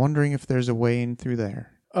 And I'm wondering if there's a way in through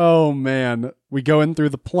there. Oh, man. We go in through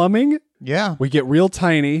the plumbing? Yeah. We get real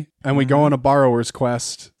tiny, and we go on a borrower's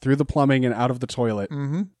quest through the plumbing and out of the toilet.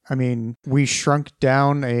 Mm-hmm. I mean, we shrunk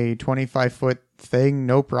down a 25-foot thing,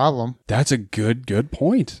 no problem. That's a good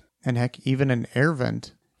point. And heck, even an air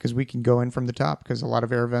vent, because we can go in from the top, because a lot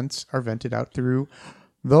of air vents are vented out through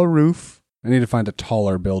the roof. I need to find a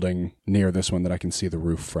taller building near this one that I can see the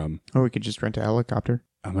roof from. Or we could just rent a helicopter.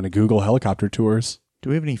 I'm going to Google helicopter tours. Do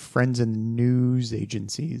we have any friends in news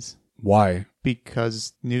agencies? Why?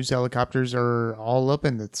 Because news helicopters are all up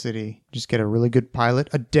in the city. Just get a really good pilot,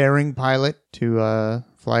 a daring pilot, to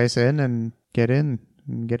fly us in and get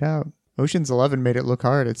out. Ocean's 11 made it look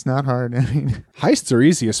hard. It's not hard. I mean, heists are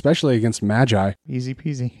easy, especially against magi. Easy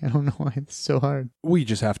peasy. I don't know why it's so hard. We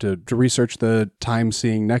just have to research the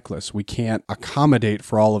time-seeing necklace. We can't accommodate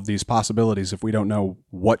for all of these possibilities if we don't know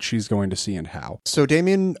what she's going to see and how. So,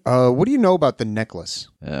 Damien, what do you know about the necklace?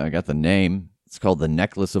 I got the name. It's called the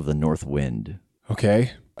Necklace of the North Wind.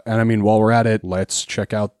 Okay. And I mean, while we're at it, let's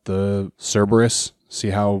check out the Cerberus,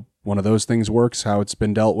 see how one of those things works, how it's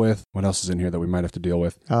been dealt with. What else is in here that we might have to deal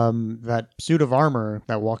with? That suit of armor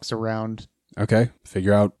that walks around. Okay.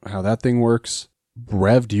 Figure out how that thing works.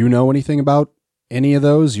 Rev, do you know anything about any of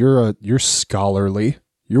those? You're scholarly.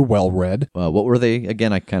 You're well read. What were they?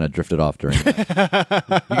 Again, I kind of drifted off during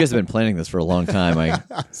that. You guys have been planning this for a long time.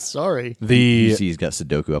 Sorry. You see he's got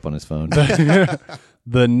Sudoku up on his phone.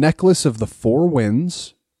 The necklace of the four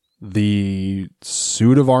winds, the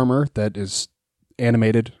suit of armor that is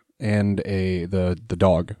animated, and the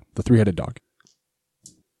dog, the three-headed dog.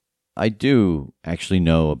 I do actually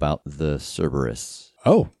know about the Cerberus.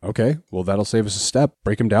 Oh, okay. Well, that'll save us a step.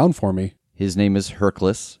 Break him down for me. His name is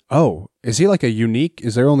Hercules. Oh, is he like a unique?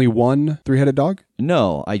 Is there only one three-headed dog?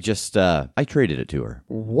 No, I just, I traded it to her.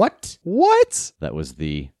 What? What? That was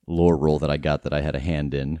the lore rule that I got that I had a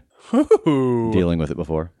hand in Ooh. dealing with it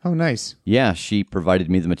before. Oh, nice. Yeah, she provided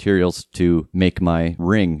me the materials to make my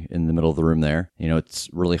ring in the middle of the room there. You know, it's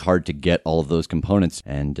really hard to get all of those components.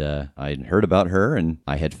 And I had heard about her, and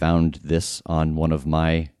I had found this on one of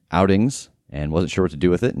my outings and wasn't sure what to do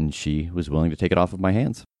with it, and she was willing to take it off of my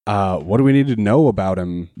hands. What do we need to know about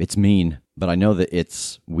him? It's mean, but I know that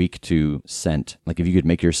it's weak to scent. Like if you could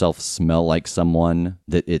make yourself smell like someone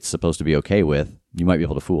that it's supposed to be okay with, you might be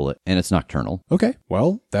able to fool it. And it's nocturnal. Okay,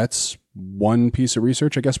 well, that's one piece of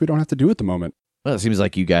research I guess we don't have to do at the moment. Well, it seems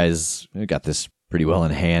like you guys got this pretty well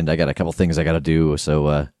in hand. I got a couple things I got to do,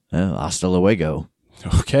 so hasta luego.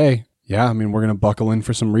 Okay. Yeah, I mean, we're going to buckle in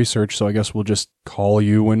for some research, so I guess we'll just call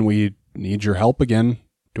you when we need your help again.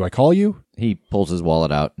 Do I call you? He pulls his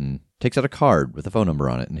wallet out and takes out a card with a phone number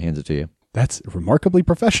on it and hands it to you. That's remarkably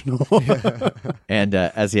professional. And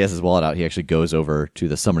as he has his wallet out, he actually goes over to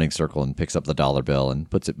the summoning circle and picks up the dollar bill and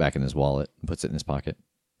puts it back in his wallet and puts it in his pocket.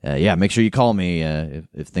 Yeah, make sure you call me.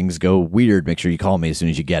 If things go weird, make sure you call me as soon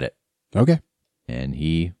as you get it. Okay. And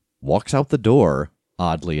he walks out the door,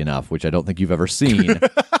 oddly enough, which I don't think you've ever seen.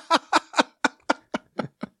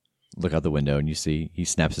 Look out the window and you see he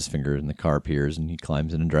snaps his finger and the car appears and he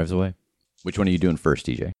climbs in and drives away. Which one are you doing first,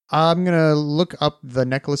 TJ? I'm going to look up the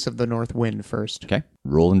Necklace of the North Wind first. Okay.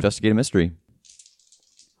 Roll Investigate a Mystery.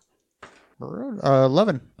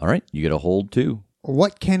 11. All right. You get a hold too.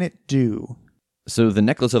 What can it do? So the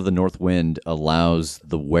Necklace of the North Wind allows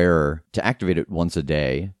the wearer to activate it once a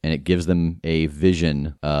day, and it gives them a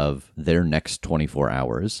vision of their next 24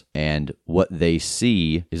 hours. And what they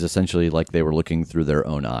see is essentially like they were looking through their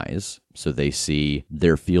own eyes. So they see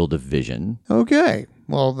their field of vision. Okay.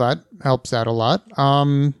 Well, that helps out a lot.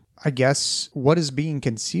 I guess what is being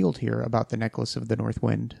concealed here about the Necklace of the North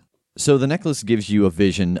Wind? So the necklace gives you a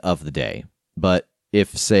vision of the day, but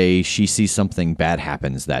if, say, she sees something bad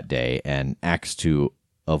happens that day and acts to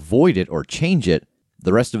avoid it or change it,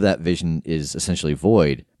 the rest of that vision is essentially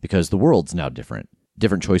void because the world's now different.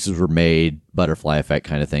 Different choices were made, butterfly effect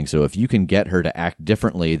kind of thing. So if you can get her to act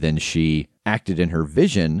differently than she acted in her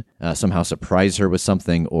vision, somehow surprise her with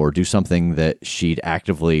something or do something that she'd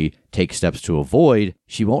actively take steps to avoid,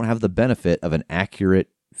 she won't have the benefit of an accurate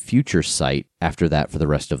future sight after that for the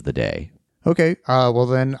rest of the day. Okay, well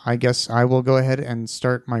then I guess I will go ahead and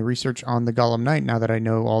start my research on the Gollum Knight now that I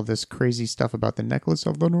know all this crazy stuff about the Necklace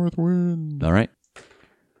of the North Wind. All right.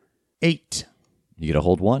 8. You get a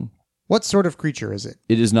hold 1. What sort of creature is it?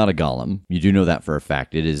 It is not a golem. You do know that for a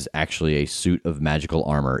fact. It is actually a suit of magical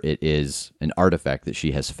armor. It is an artifact that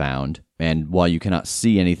she has found. And while you cannot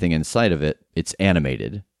see anything inside of it, it's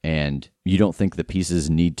animated. And you don't think the pieces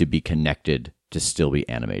need to be connected to still be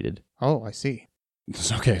animated. Oh, I see.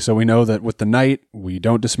 Okay, so we know that with the knight, we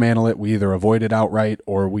don't dismantle it. We either avoid it outright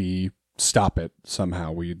or we stop it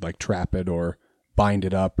somehow. We like trap it or bind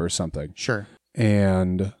it up or something. Sure.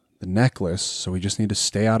 And the necklace, so we just need to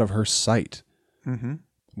stay out of her sight. Mm-hmm.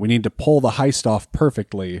 We need to pull the heist off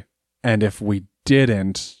perfectly, and if we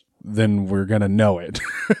didn't, then we're going to know it.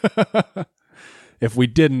 If we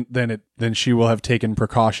didn't, then she will have taken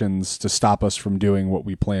precautions to stop us from doing what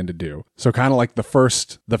we plan to do. So kind of like the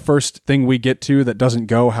first thing we get to that doesn't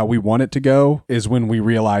go how we want it to go is when we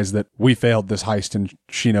realize that we failed this heist and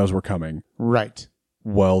she knows we're coming. Right.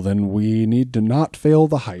 Well, then we need to not fail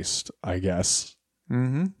the heist, I guess.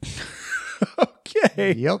 Mm-hmm.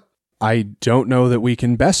 Okay. Yep. I don't know that we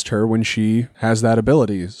can best her when she has that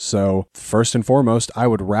ability. So first and foremost, I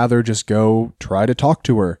would rather just go try to talk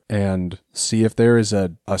to her and see if there is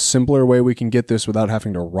a simpler way we can get this without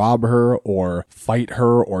having to rob her or fight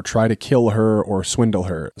her or try to kill her or swindle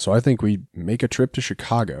her. So I think we make a trip to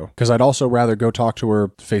Chicago because I'd also rather go talk to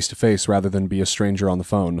her face to face rather than be a stranger on the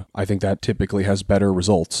phone. I think that typically has better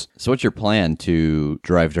results. So what's your plan? To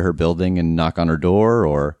drive to her building and knock on her door,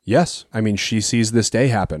 or? Yes. I mean, she sees this day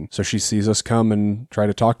happen. So she sees us come and try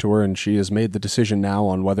to talk to her, and she has made the decision now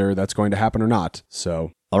on whether that's going to happen or not.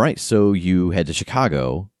 So. All right. So you head to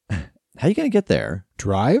Chicago. How are you going to get there?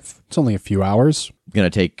 Drive? It's only a few hours. Going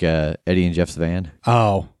to take Eddie and Jeff's van?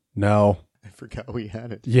 Oh, no. forgot we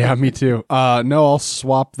had it. Yeah, me too. No, I'll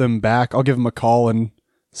swap them back. I'll give them a call and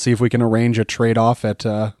see if we can arrange a trade-off at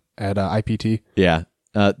IPT. Yeah.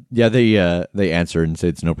 They answer and say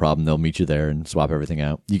it's no problem. They'll meet you there and swap everything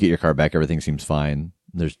out. You get your car back. Everything seems fine.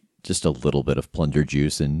 There's just a little bit of plunger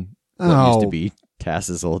juice in what used to be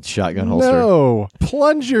Tass's old shotgun holster. No,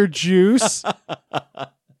 plunger juice.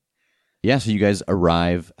 Yeah, so you guys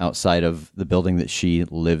arrive outside of the building that she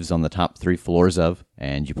lives on the top 3 floors of,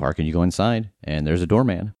 and you park and you go inside, and there's a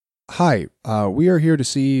doorman. Hi, we are here to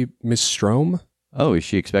see Miss Strom. Oh, is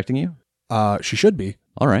she expecting you? She should be.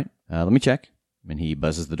 All right, let me check. And he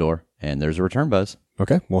buzzes the door, and there's a return buzz.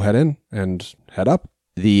 Okay, we'll head in and head up.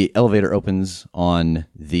 The elevator opens on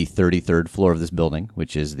the 33rd floor of this building,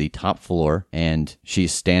 which is the top floor, and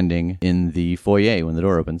she's standing in the foyer when the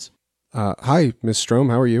door opens. Hi, Miss Strom,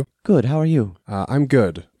 how are you? Good, how are you? I'm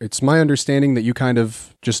good. It's my understanding that you kind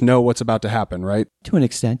of just know what's about to happen, right? To an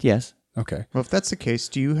extent, yes. Okay. Well, if that's the case,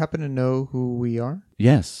 do you happen to know who we are?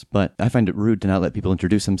 Yes, but I find it rude to not let people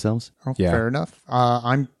introduce themselves. Oh, Yeah. Fair enough.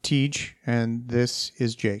 I'm Tej, and this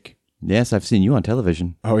is Jake. Yes, I've seen you on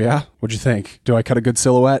television. Oh, yeah? What'd you think? Do I cut a good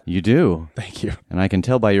silhouette? You do. Thank you. And I can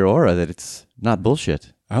tell by your aura that it's not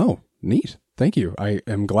bullshit. Oh, neat. Thank you. I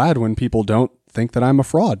am glad when people don't think that I'm a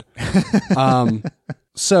fraud.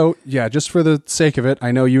 So, yeah, just for the sake of it,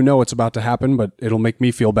 I know you know what's about to happen, but it'll make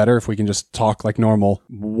me feel better if we can just talk like normal.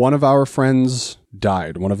 One of our friends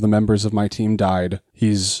died. One of the members of my team died.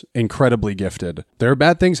 He's incredibly gifted. There are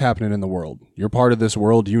bad things happening in the world. You're part of this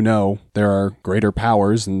world, you know. There are greater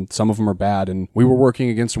powers, and some of them are bad, and we were working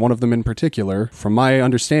against one of them in particular. From my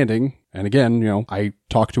understanding, and again, you know, I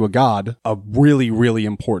talked to a god, a really, really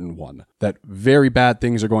important one, that very bad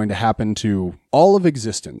things are going to happen to all of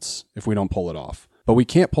existence if we don't pull it off. But we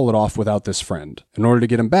can't pull it off without this friend. In order to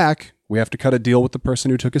get him back, we have to cut a deal with the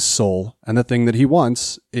person who took his soul. And the thing that he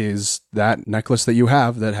wants is that necklace that you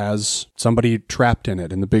have that has somebody trapped in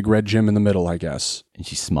it in the big red gym in the middle, I guess. And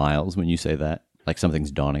she smiles when you say that, like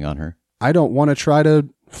something's dawning on her. I don't want to try to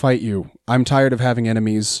fight you. I'm tired of having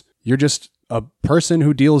enemies. You're just a person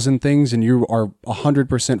who deals in things, and you are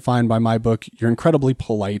 100% fine by my book. You're incredibly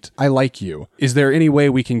polite. I like you. Is there any way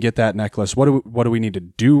we can get that necklace? What do we need to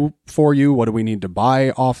do for you? What do we need to buy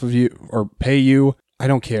off of you or pay you? I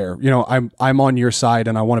don't care. You know, I'm on your side,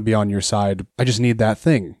 and I want to be on your side. I just need that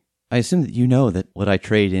thing. I assume that you know that what I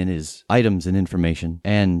trade in is items and information.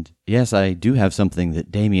 And yes, I do have something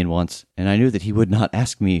that Damien wants, and I knew that he would not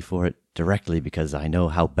ask me for it directly because I know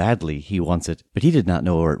how badly he wants it, but he did not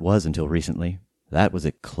know where it was until recently. That was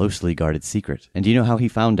a closely guarded secret. And do you know how he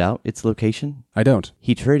found out its location? I don't.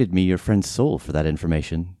 He traded me your friend's soul for that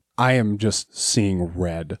information. I am just seeing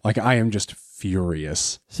red. Like, I am just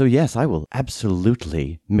furious. So yes, I will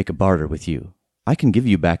absolutely make a barter with you. I can give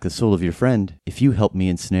you back the soul of your friend if you help me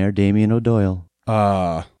ensnare Damien O'Doyle.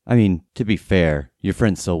 I mean, to be fair, your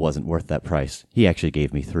friend's soul wasn't worth that price. He actually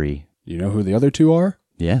gave me 3. You know who the other 2 are?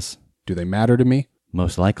 Yes. Do they matter to me?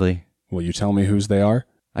 Most likely. Will you tell me whose they are?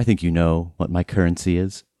 I think you know what my currency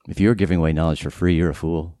is. If you're giving away knowledge for free, you're a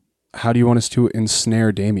fool. How do you want us to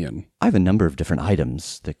ensnare Damien? I have a number of different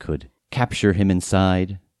items that could capture him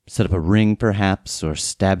inside, set up a ring perhaps, or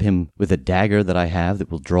stab him with a dagger that I have that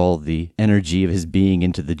will draw the energy of his being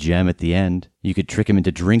into the gem at the end. You could trick him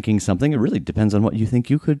into drinking something. It really depends on what you think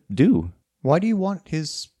you could do. Why do you want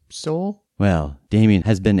his soul? Well, Damien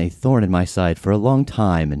has been a thorn in my side for a long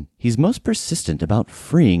time, and he's most persistent about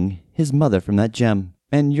freeing his mother from that gem.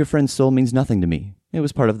 And your friend's soul means nothing to me. It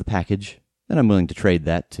was part of the package, and I'm willing to trade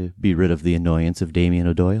that to be rid of the annoyance of Damien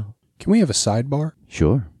O'Doyle. Can we have a sidebar?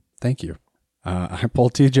 Sure. Thank you. I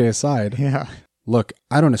pulled TJ aside. Yeah. Look,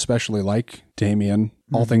 I don't especially like Damien,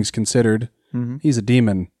 all things considered. Mm-hmm. He's a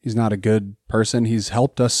demon. He's not a good person. He's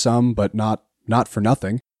helped us some, but not for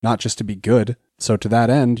nothing, not just to be good. So to that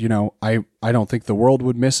end, you know, I don't think the world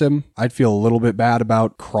would miss him. I'd feel a little bit bad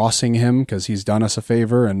about crossing him because he's done us a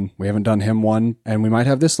favor and we haven't done him one. And we might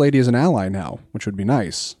have this lady as an ally now, which would be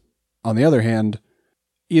nice. On the other hand,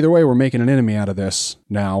 either way, we're making an enemy out of this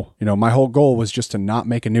now. You know, my whole goal was just to not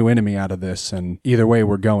make a new enemy out of this, and either way,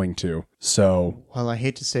 we're going to. So, Well, I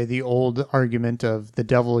hate to say the old argument of the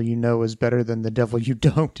devil you know is better than the devil you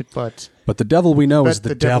don't, but the devil we know but is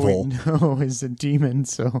the devil. we know is a demon.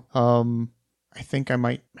 So, I think I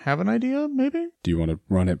might have an idea, maybe? Do you want to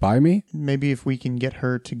run it by me? Maybe if we can get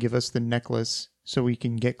her to give us the necklace so we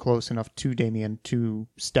can get close enough to Damien to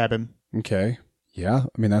stab him. Okay. Yeah,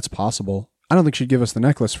 I mean, that's possible. I don't think she'd give us the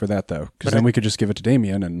necklace for that, though, because then we could just give it to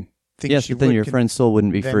Damien and think Yes, she but then would your friend's soul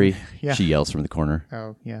wouldn't be then- free. yeah. She yells from the corner.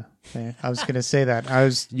 Oh, yeah. I was going to say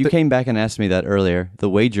that. You came back and asked me that earlier. The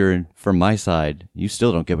wager from my side, you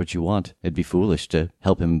still don't get what you want. It'd be foolish to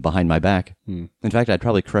help him behind my back. In fact, I'd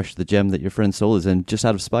probably crush the gem that your friend's soul is in just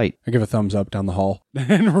out of spite. I give a thumbs up down the hall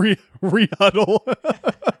and re-huddle.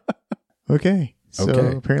 Okay. So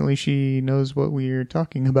Okay. apparently she knows what we're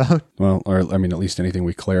talking about. Well, or I mean, at least anything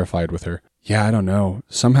we clarified with her. Yeah, I don't know.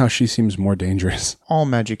 Somehow she seems more dangerous. All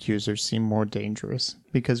magic users seem more dangerous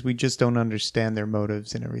because we just don't understand their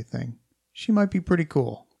motives and everything. She might be pretty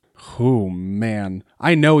cool. Oh, man.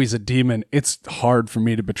 I know he's a demon. It's hard for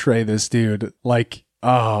me to betray this dude. Like,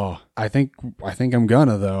 oh, I think I'm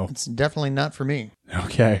gonna, though. It's definitely not for me.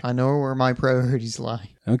 Okay. I know where my priorities lie.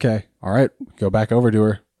 Okay. All right. Go back over to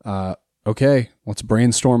her. Okay. Let's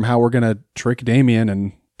brainstorm how we're gonna trick Damien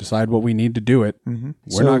and decide what we need to do it. Mm-hmm.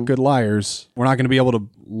 We're not good liars. We're not going to be able to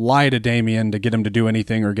lie to Damien to get him to do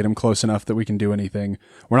anything or get him close enough that we can do anything.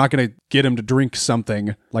 We're not going to get him to drink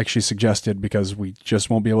something like she suggested because we just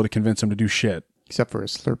won't be able to convince him to do shit. Except for a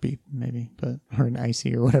Slurpee, maybe, or an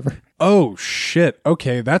Icy or whatever. Oh, shit.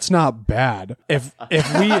 Okay, that's not bad. If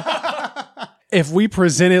we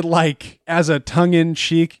present it like as a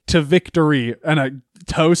tongue-in-cheek to victory and a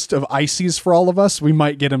toast of ices for all of us, we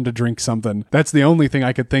might get him to drink something. That's the only thing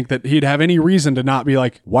I could think that he'd have any reason to not be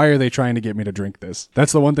like, why are they trying to get me to drink this?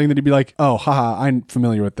 That's the one thing that he'd be like, oh, haha, I'm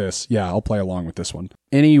familiar with this. Yeah, I'll play along with this one.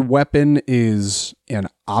 Any weapon is an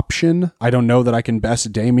option. I don't know that I can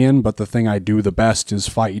best Damien, but the thing I do the best is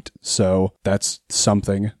fight. So that's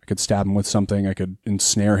something. I could stab him with something. I could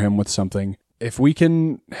ensnare him with something. If we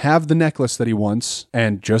can have the necklace that he wants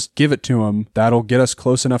and just give it to him, that'll get us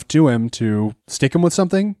close enough to him to stick him with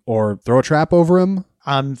something or throw a trap over him.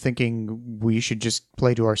 I'm thinking we should just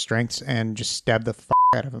play to our strengths and just stab the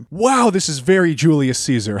out of him. Wow, this is very Julius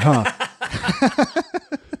Caesar, huh?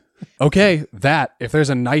 Okay, if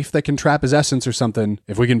there's a knife that can trap his essence or something,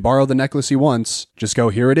 if we can borrow the necklace he wants, just go,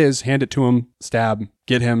 here it is, hand it to him, stab,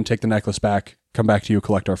 get him, take the necklace back, come back to you,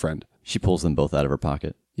 collect our friend. She pulls them both out of her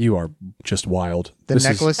pocket. You are just wild. The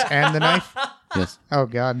necklace and the knife? Yes. Oh,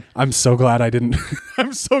 God. I'm so glad I didn't.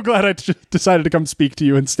 I'm so glad I decided to come speak to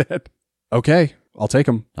you instead. Okay, I'll take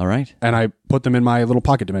them. All right. And I put them in my little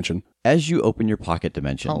pocket dimension. As you open your pocket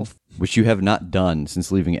dimension, which you have not done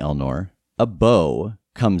since leaving Elnor, a bow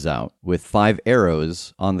comes out with 5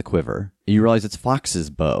 arrows on the quiver. You realize it's Fox's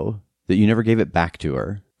bow, that you never gave it back to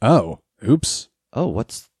her. Oh, oops. Oh,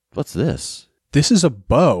 what's this? This is a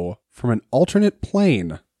bow from an alternate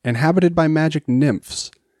plane inhabited by magic nymphs.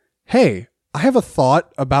 Hey, I have a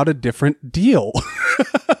thought about a different deal.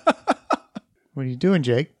 What are you doing,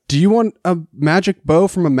 Jake? Do you want a magic bow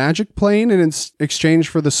from a magic plane in exchange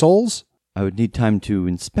for the souls? I would need time to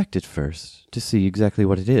inspect it first to see exactly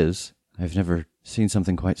what it is. I've never seen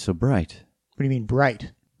something quite so bright. What do you mean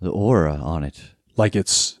bright? The aura on it. Like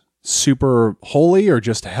it's super holy or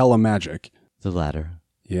just hella magic? The latter.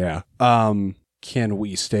 Yeah. Can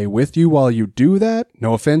we stay with you while you do that?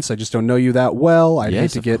 No offense, I just don't know you that well. I'd hate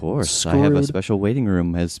to get of course. screwed. I have a special waiting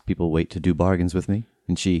room as people wait to do bargains with me.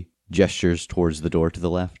 And she gestures towards the door to the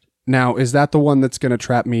left. Now, is that the one that's going to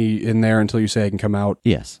trap me in there until you say I can come out?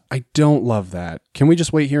 Yes. I don't love that. Can we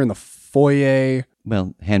just wait here in the foyer?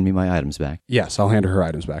 Well, hand me my items back. Yes, I'll hand her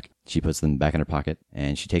items back. She puts them back in her pocket,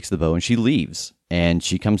 and she takes the bow, and she leaves. And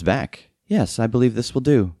she comes back. Yes, I believe this will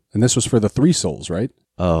do. And this was for the 3 souls, right?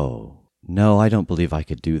 Oh, no, I don't believe I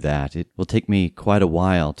could do that. It will take me quite a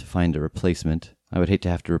while to find a replacement. I would hate to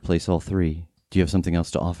have to replace all 3. Do you have something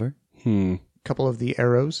else to offer? Couple of the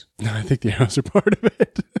arrows. I think the arrows are part of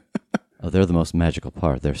it. Oh, they're the most magical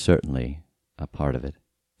part. They're certainly a part of it.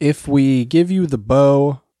 If we give you the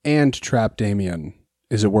bow and trap Damien,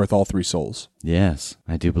 is it worth all 3 souls? Yes,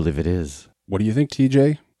 I do believe it is. What do you think,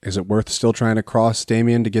 TJ? Is it worth still trying to cross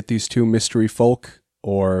Damien to get these 2 mystery folk?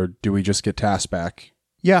 Or do we just get Tass back?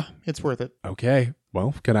 Yeah, it's worth it. Okay.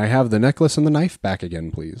 Well, can I have the necklace and the knife back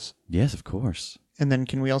again, please? Yes, of course. And then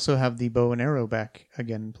can we also have the bow and arrow back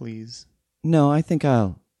again, please? No, I think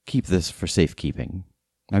I'll keep this for safekeeping.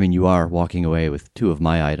 I mean, you are walking away with 2 of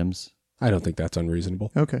my items. I don't think that's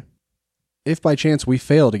unreasonable. Okay. If by chance we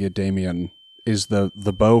fail to get Damien, is the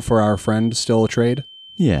bow for our friend still a trade?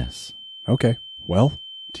 Yes. Okay. Well,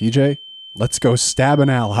 TJ, let's go stab an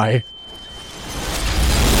ally.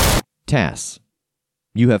 Tass,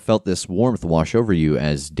 you have felt this warmth wash over you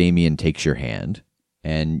as Damien takes your hand,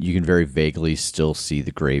 and you can very vaguely still see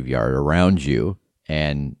the graveyard around you,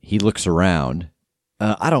 and he looks around.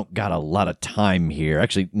 I don't got a lot of time here.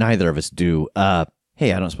 Actually, neither of us do.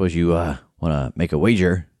 Hey, I don't suppose you want to make a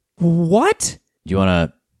wager? What? Do you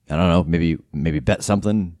want to, I don't know, maybe bet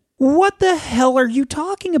something? What the hell are you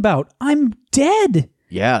talking about? I'm dead.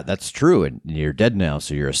 Yeah, that's true. And you're dead now,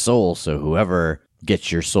 so you're a soul. So whoever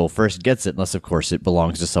gets your soul first gets it, unless, of course, it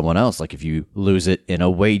belongs to someone else. Like if you lose it in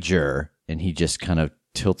a wager, and he just kind of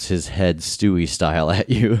tilts his head Stewie style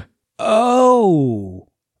at you. Oh.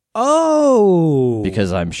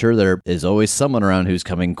 Because I'm sure there is always someone around who's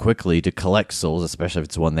coming quickly to collect souls, especially if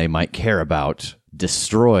it's one they might care about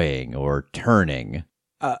destroying or turning.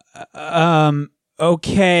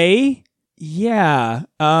 Okay. Yeah.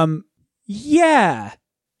 Yeah.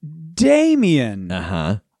 Damien.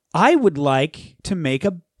 Uh-huh. I would like to make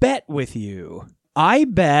a bet with you. I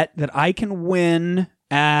bet that I can win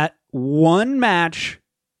at one match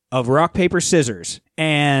of rock, paper, scissors.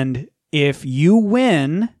 And if you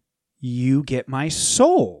win, you get my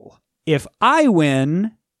soul. If I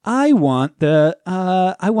win, I want the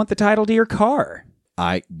title to your car.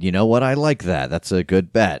 You know what? I like that. That's a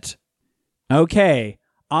good bet. Okay.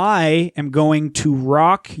 I am going to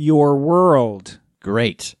rock your world.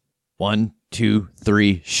 Great. 1, 2,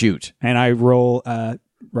 3, shoot. And I roll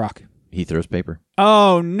rock. He throws paper.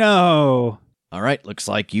 Oh, no. All right, looks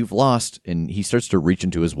like you've lost. And he starts to reach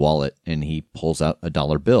into his wallet, and he pulls out a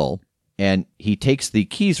dollar bill. And he takes the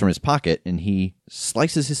keys from his pocket, and he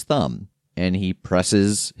slices his thumb. And he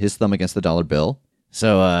presses his thumb against the dollar bill.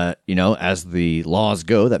 So, as the laws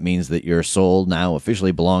go, that means that your soul now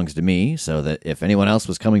officially belongs to me, so that if anyone else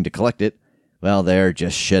was coming to collect it, well, they're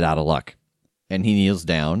just shit out of luck. And he kneels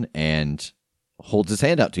down and holds his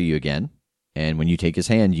hand out to you again. And when you take his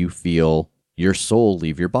hand, you feel your soul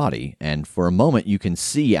leave your body. And for a moment, you can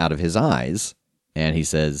see out of his eyes. And he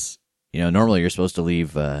says, normally you're supposed to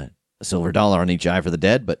leave a silver dollar on each eye for the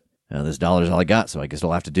dead, but this dollar's all I got, so I guess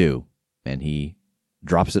it'll have to do. And he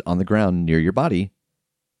drops it on the ground near your body.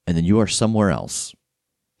 And then you are somewhere else.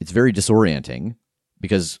 It's very disorienting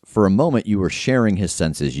because for a moment you were sharing his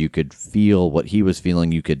senses. You could feel what he was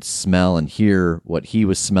feeling. You could smell and hear what he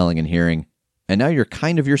was smelling and hearing. And now you're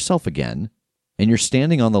kind of yourself again. And you're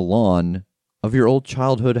standing on the lawn of your old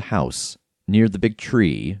childhood house near the big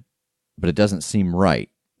tree. But it doesn't seem right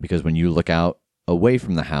because when you look out away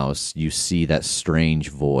from the house, you see that strange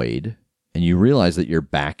void. And you realize that you're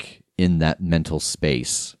back in that mental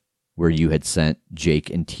space where you had sent Jake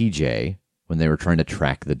and TJ when they were trying to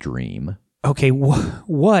track the dream. Okay,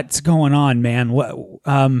 what's going on, man?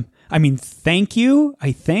 Thank you,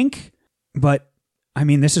 I think, but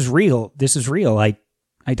this is real. This is real. I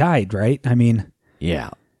died, right? Yeah.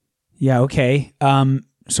 Yeah, okay.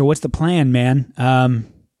 So what's the plan, man?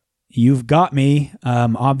 You've got me.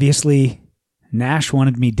 Obviously Nash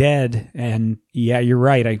wanted me dead, and yeah, you're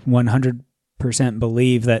right. I 100%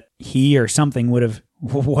 believe that he or something would have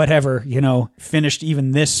finished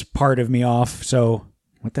even this part of me off. So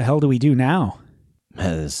what the hell do we do now?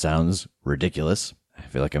 This sounds ridiculous. I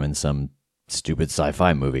feel like I'm in some stupid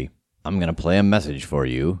sci-fi movie. I'm going to play a message for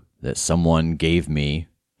you that someone gave me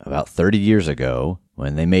about 30 years ago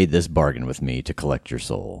when they made this bargain with me to collect your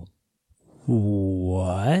soul.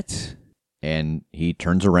 What? And he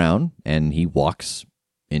turns around and he walks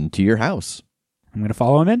into your house. I'm going to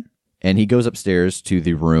follow him in. And he goes upstairs to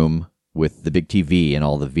the room with the big TV and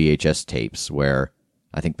all the VHS tapes where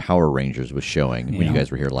I think Power Rangers was showing when you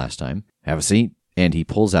guys were here last time. Have a seat. And he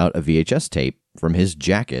pulls out a VHS tape from his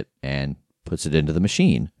jacket and puts it into the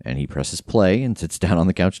machine. And he presses play and sits down on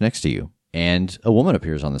the couch next to you. And a woman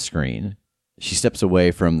appears on the screen. She steps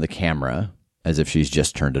away from the camera as if she's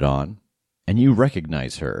just turned it on. And you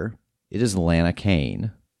recognize her. It is Lana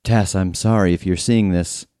Kane. Tess, I'm sorry if you're seeing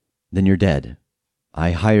this, then you're dead.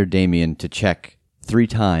 I hired Damien to check 3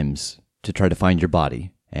 times to try to find your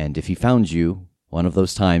body. And if he found you one of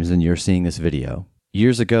those times, then you're seeing this video.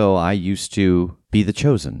 Years ago, I used to be the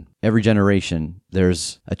Chosen. Every generation,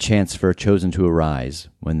 there's a chance for a Chosen to arise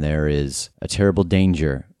when there is a terrible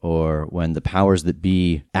danger or when the powers that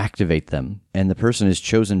be activate them. And the person is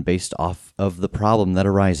chosen based off of the problem that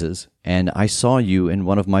arises. And I saw you in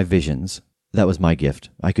one of my visions. That was my gift.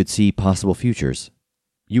 I could see possible futures.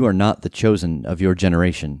 You are not the Chosen of your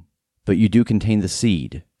generation, but you do contain the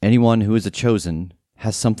seed. Anyone who is a Chosen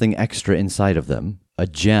has something extra inside of them. A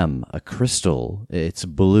gem, a crystal, it's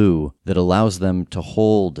blue, that allows them to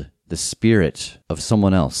hold the spirit of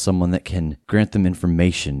someone else, someone that can grant them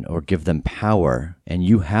information or give them power, and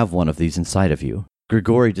you have one of these inside of you.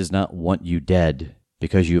 Grigori does not want you dead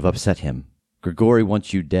because you've upset him. Grigori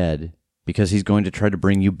wants you dead because he's going to try to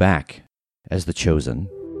bring you back as the Chosen.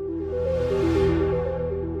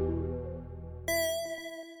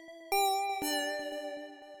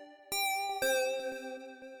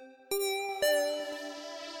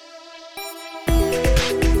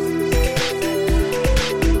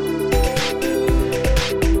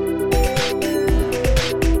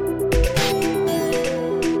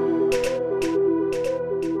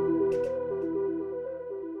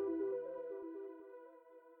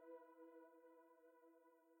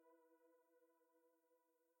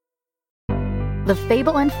 the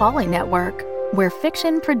Fable and Folly Network, where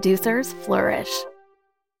fiction producers flourish.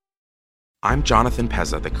 I'm Jonathan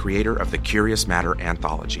Pezza, the creator of the Curious Matter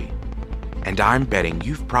anthology, and I'm betting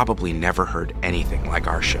you've probably never heard anything like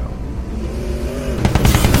our show.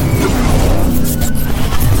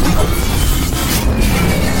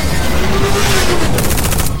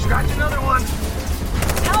 Scratch another one.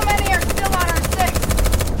 How many are still on our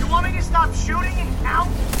six? You want me to stop shooting and count?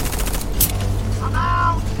 I'm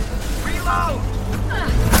out. Reload.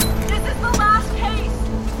 This is the last case.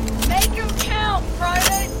 Make them count,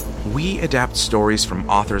 Private. We adapt stories from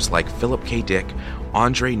authors like Philip K. Dick,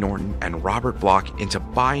 Andre Norton, and Robert Bloch into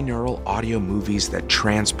binaural audio movies that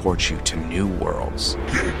transport you to new worlds.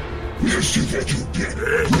 Hey,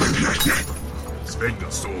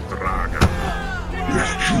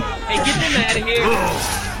 get them out of here!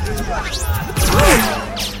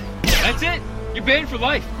 That's it? You're banned for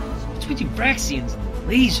life. What's with you Braxians and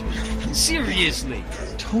lasers? Seriously.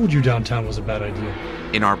 I told you downtown was a bad idea.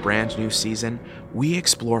 In our brand new season, we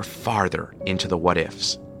explore farther into the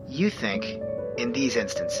what-ifs. You think, in these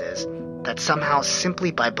instances, that somehow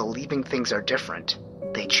simply by believing things are different,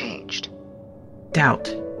 they changed. Doubt.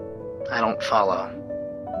 I don't follow.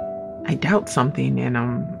 I doubt something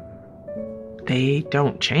and, they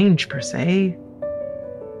don't change per se.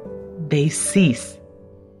 They cease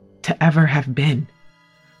to ever have been.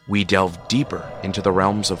 We delve deeper into the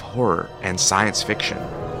realms of horror and science fiction.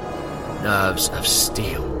 Nerves of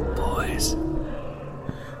steel, boys.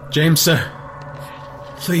 James, sir.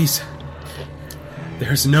 Please.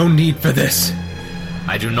 There's no need for this.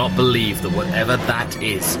 I do not believe that whatever that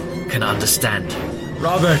is can understand you.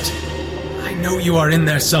 Robert, I know you are in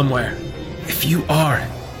there somewhere. If you are,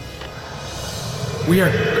 we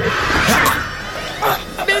are...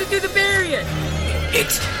 I made it through the barrier!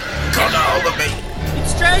 It's got a hold of me.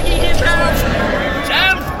 It's dragging him out!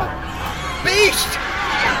 Damn beast!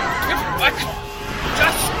 If I could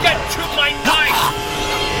just get to my knife!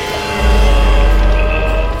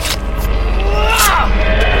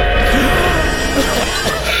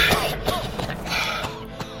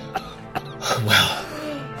 Well,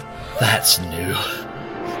 that's new.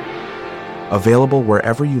 Available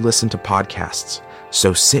wherever you listen to podcasts.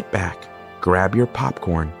 So sit back, grab your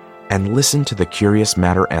popcorn, and listen to the Curious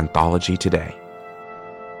Matter anthology today.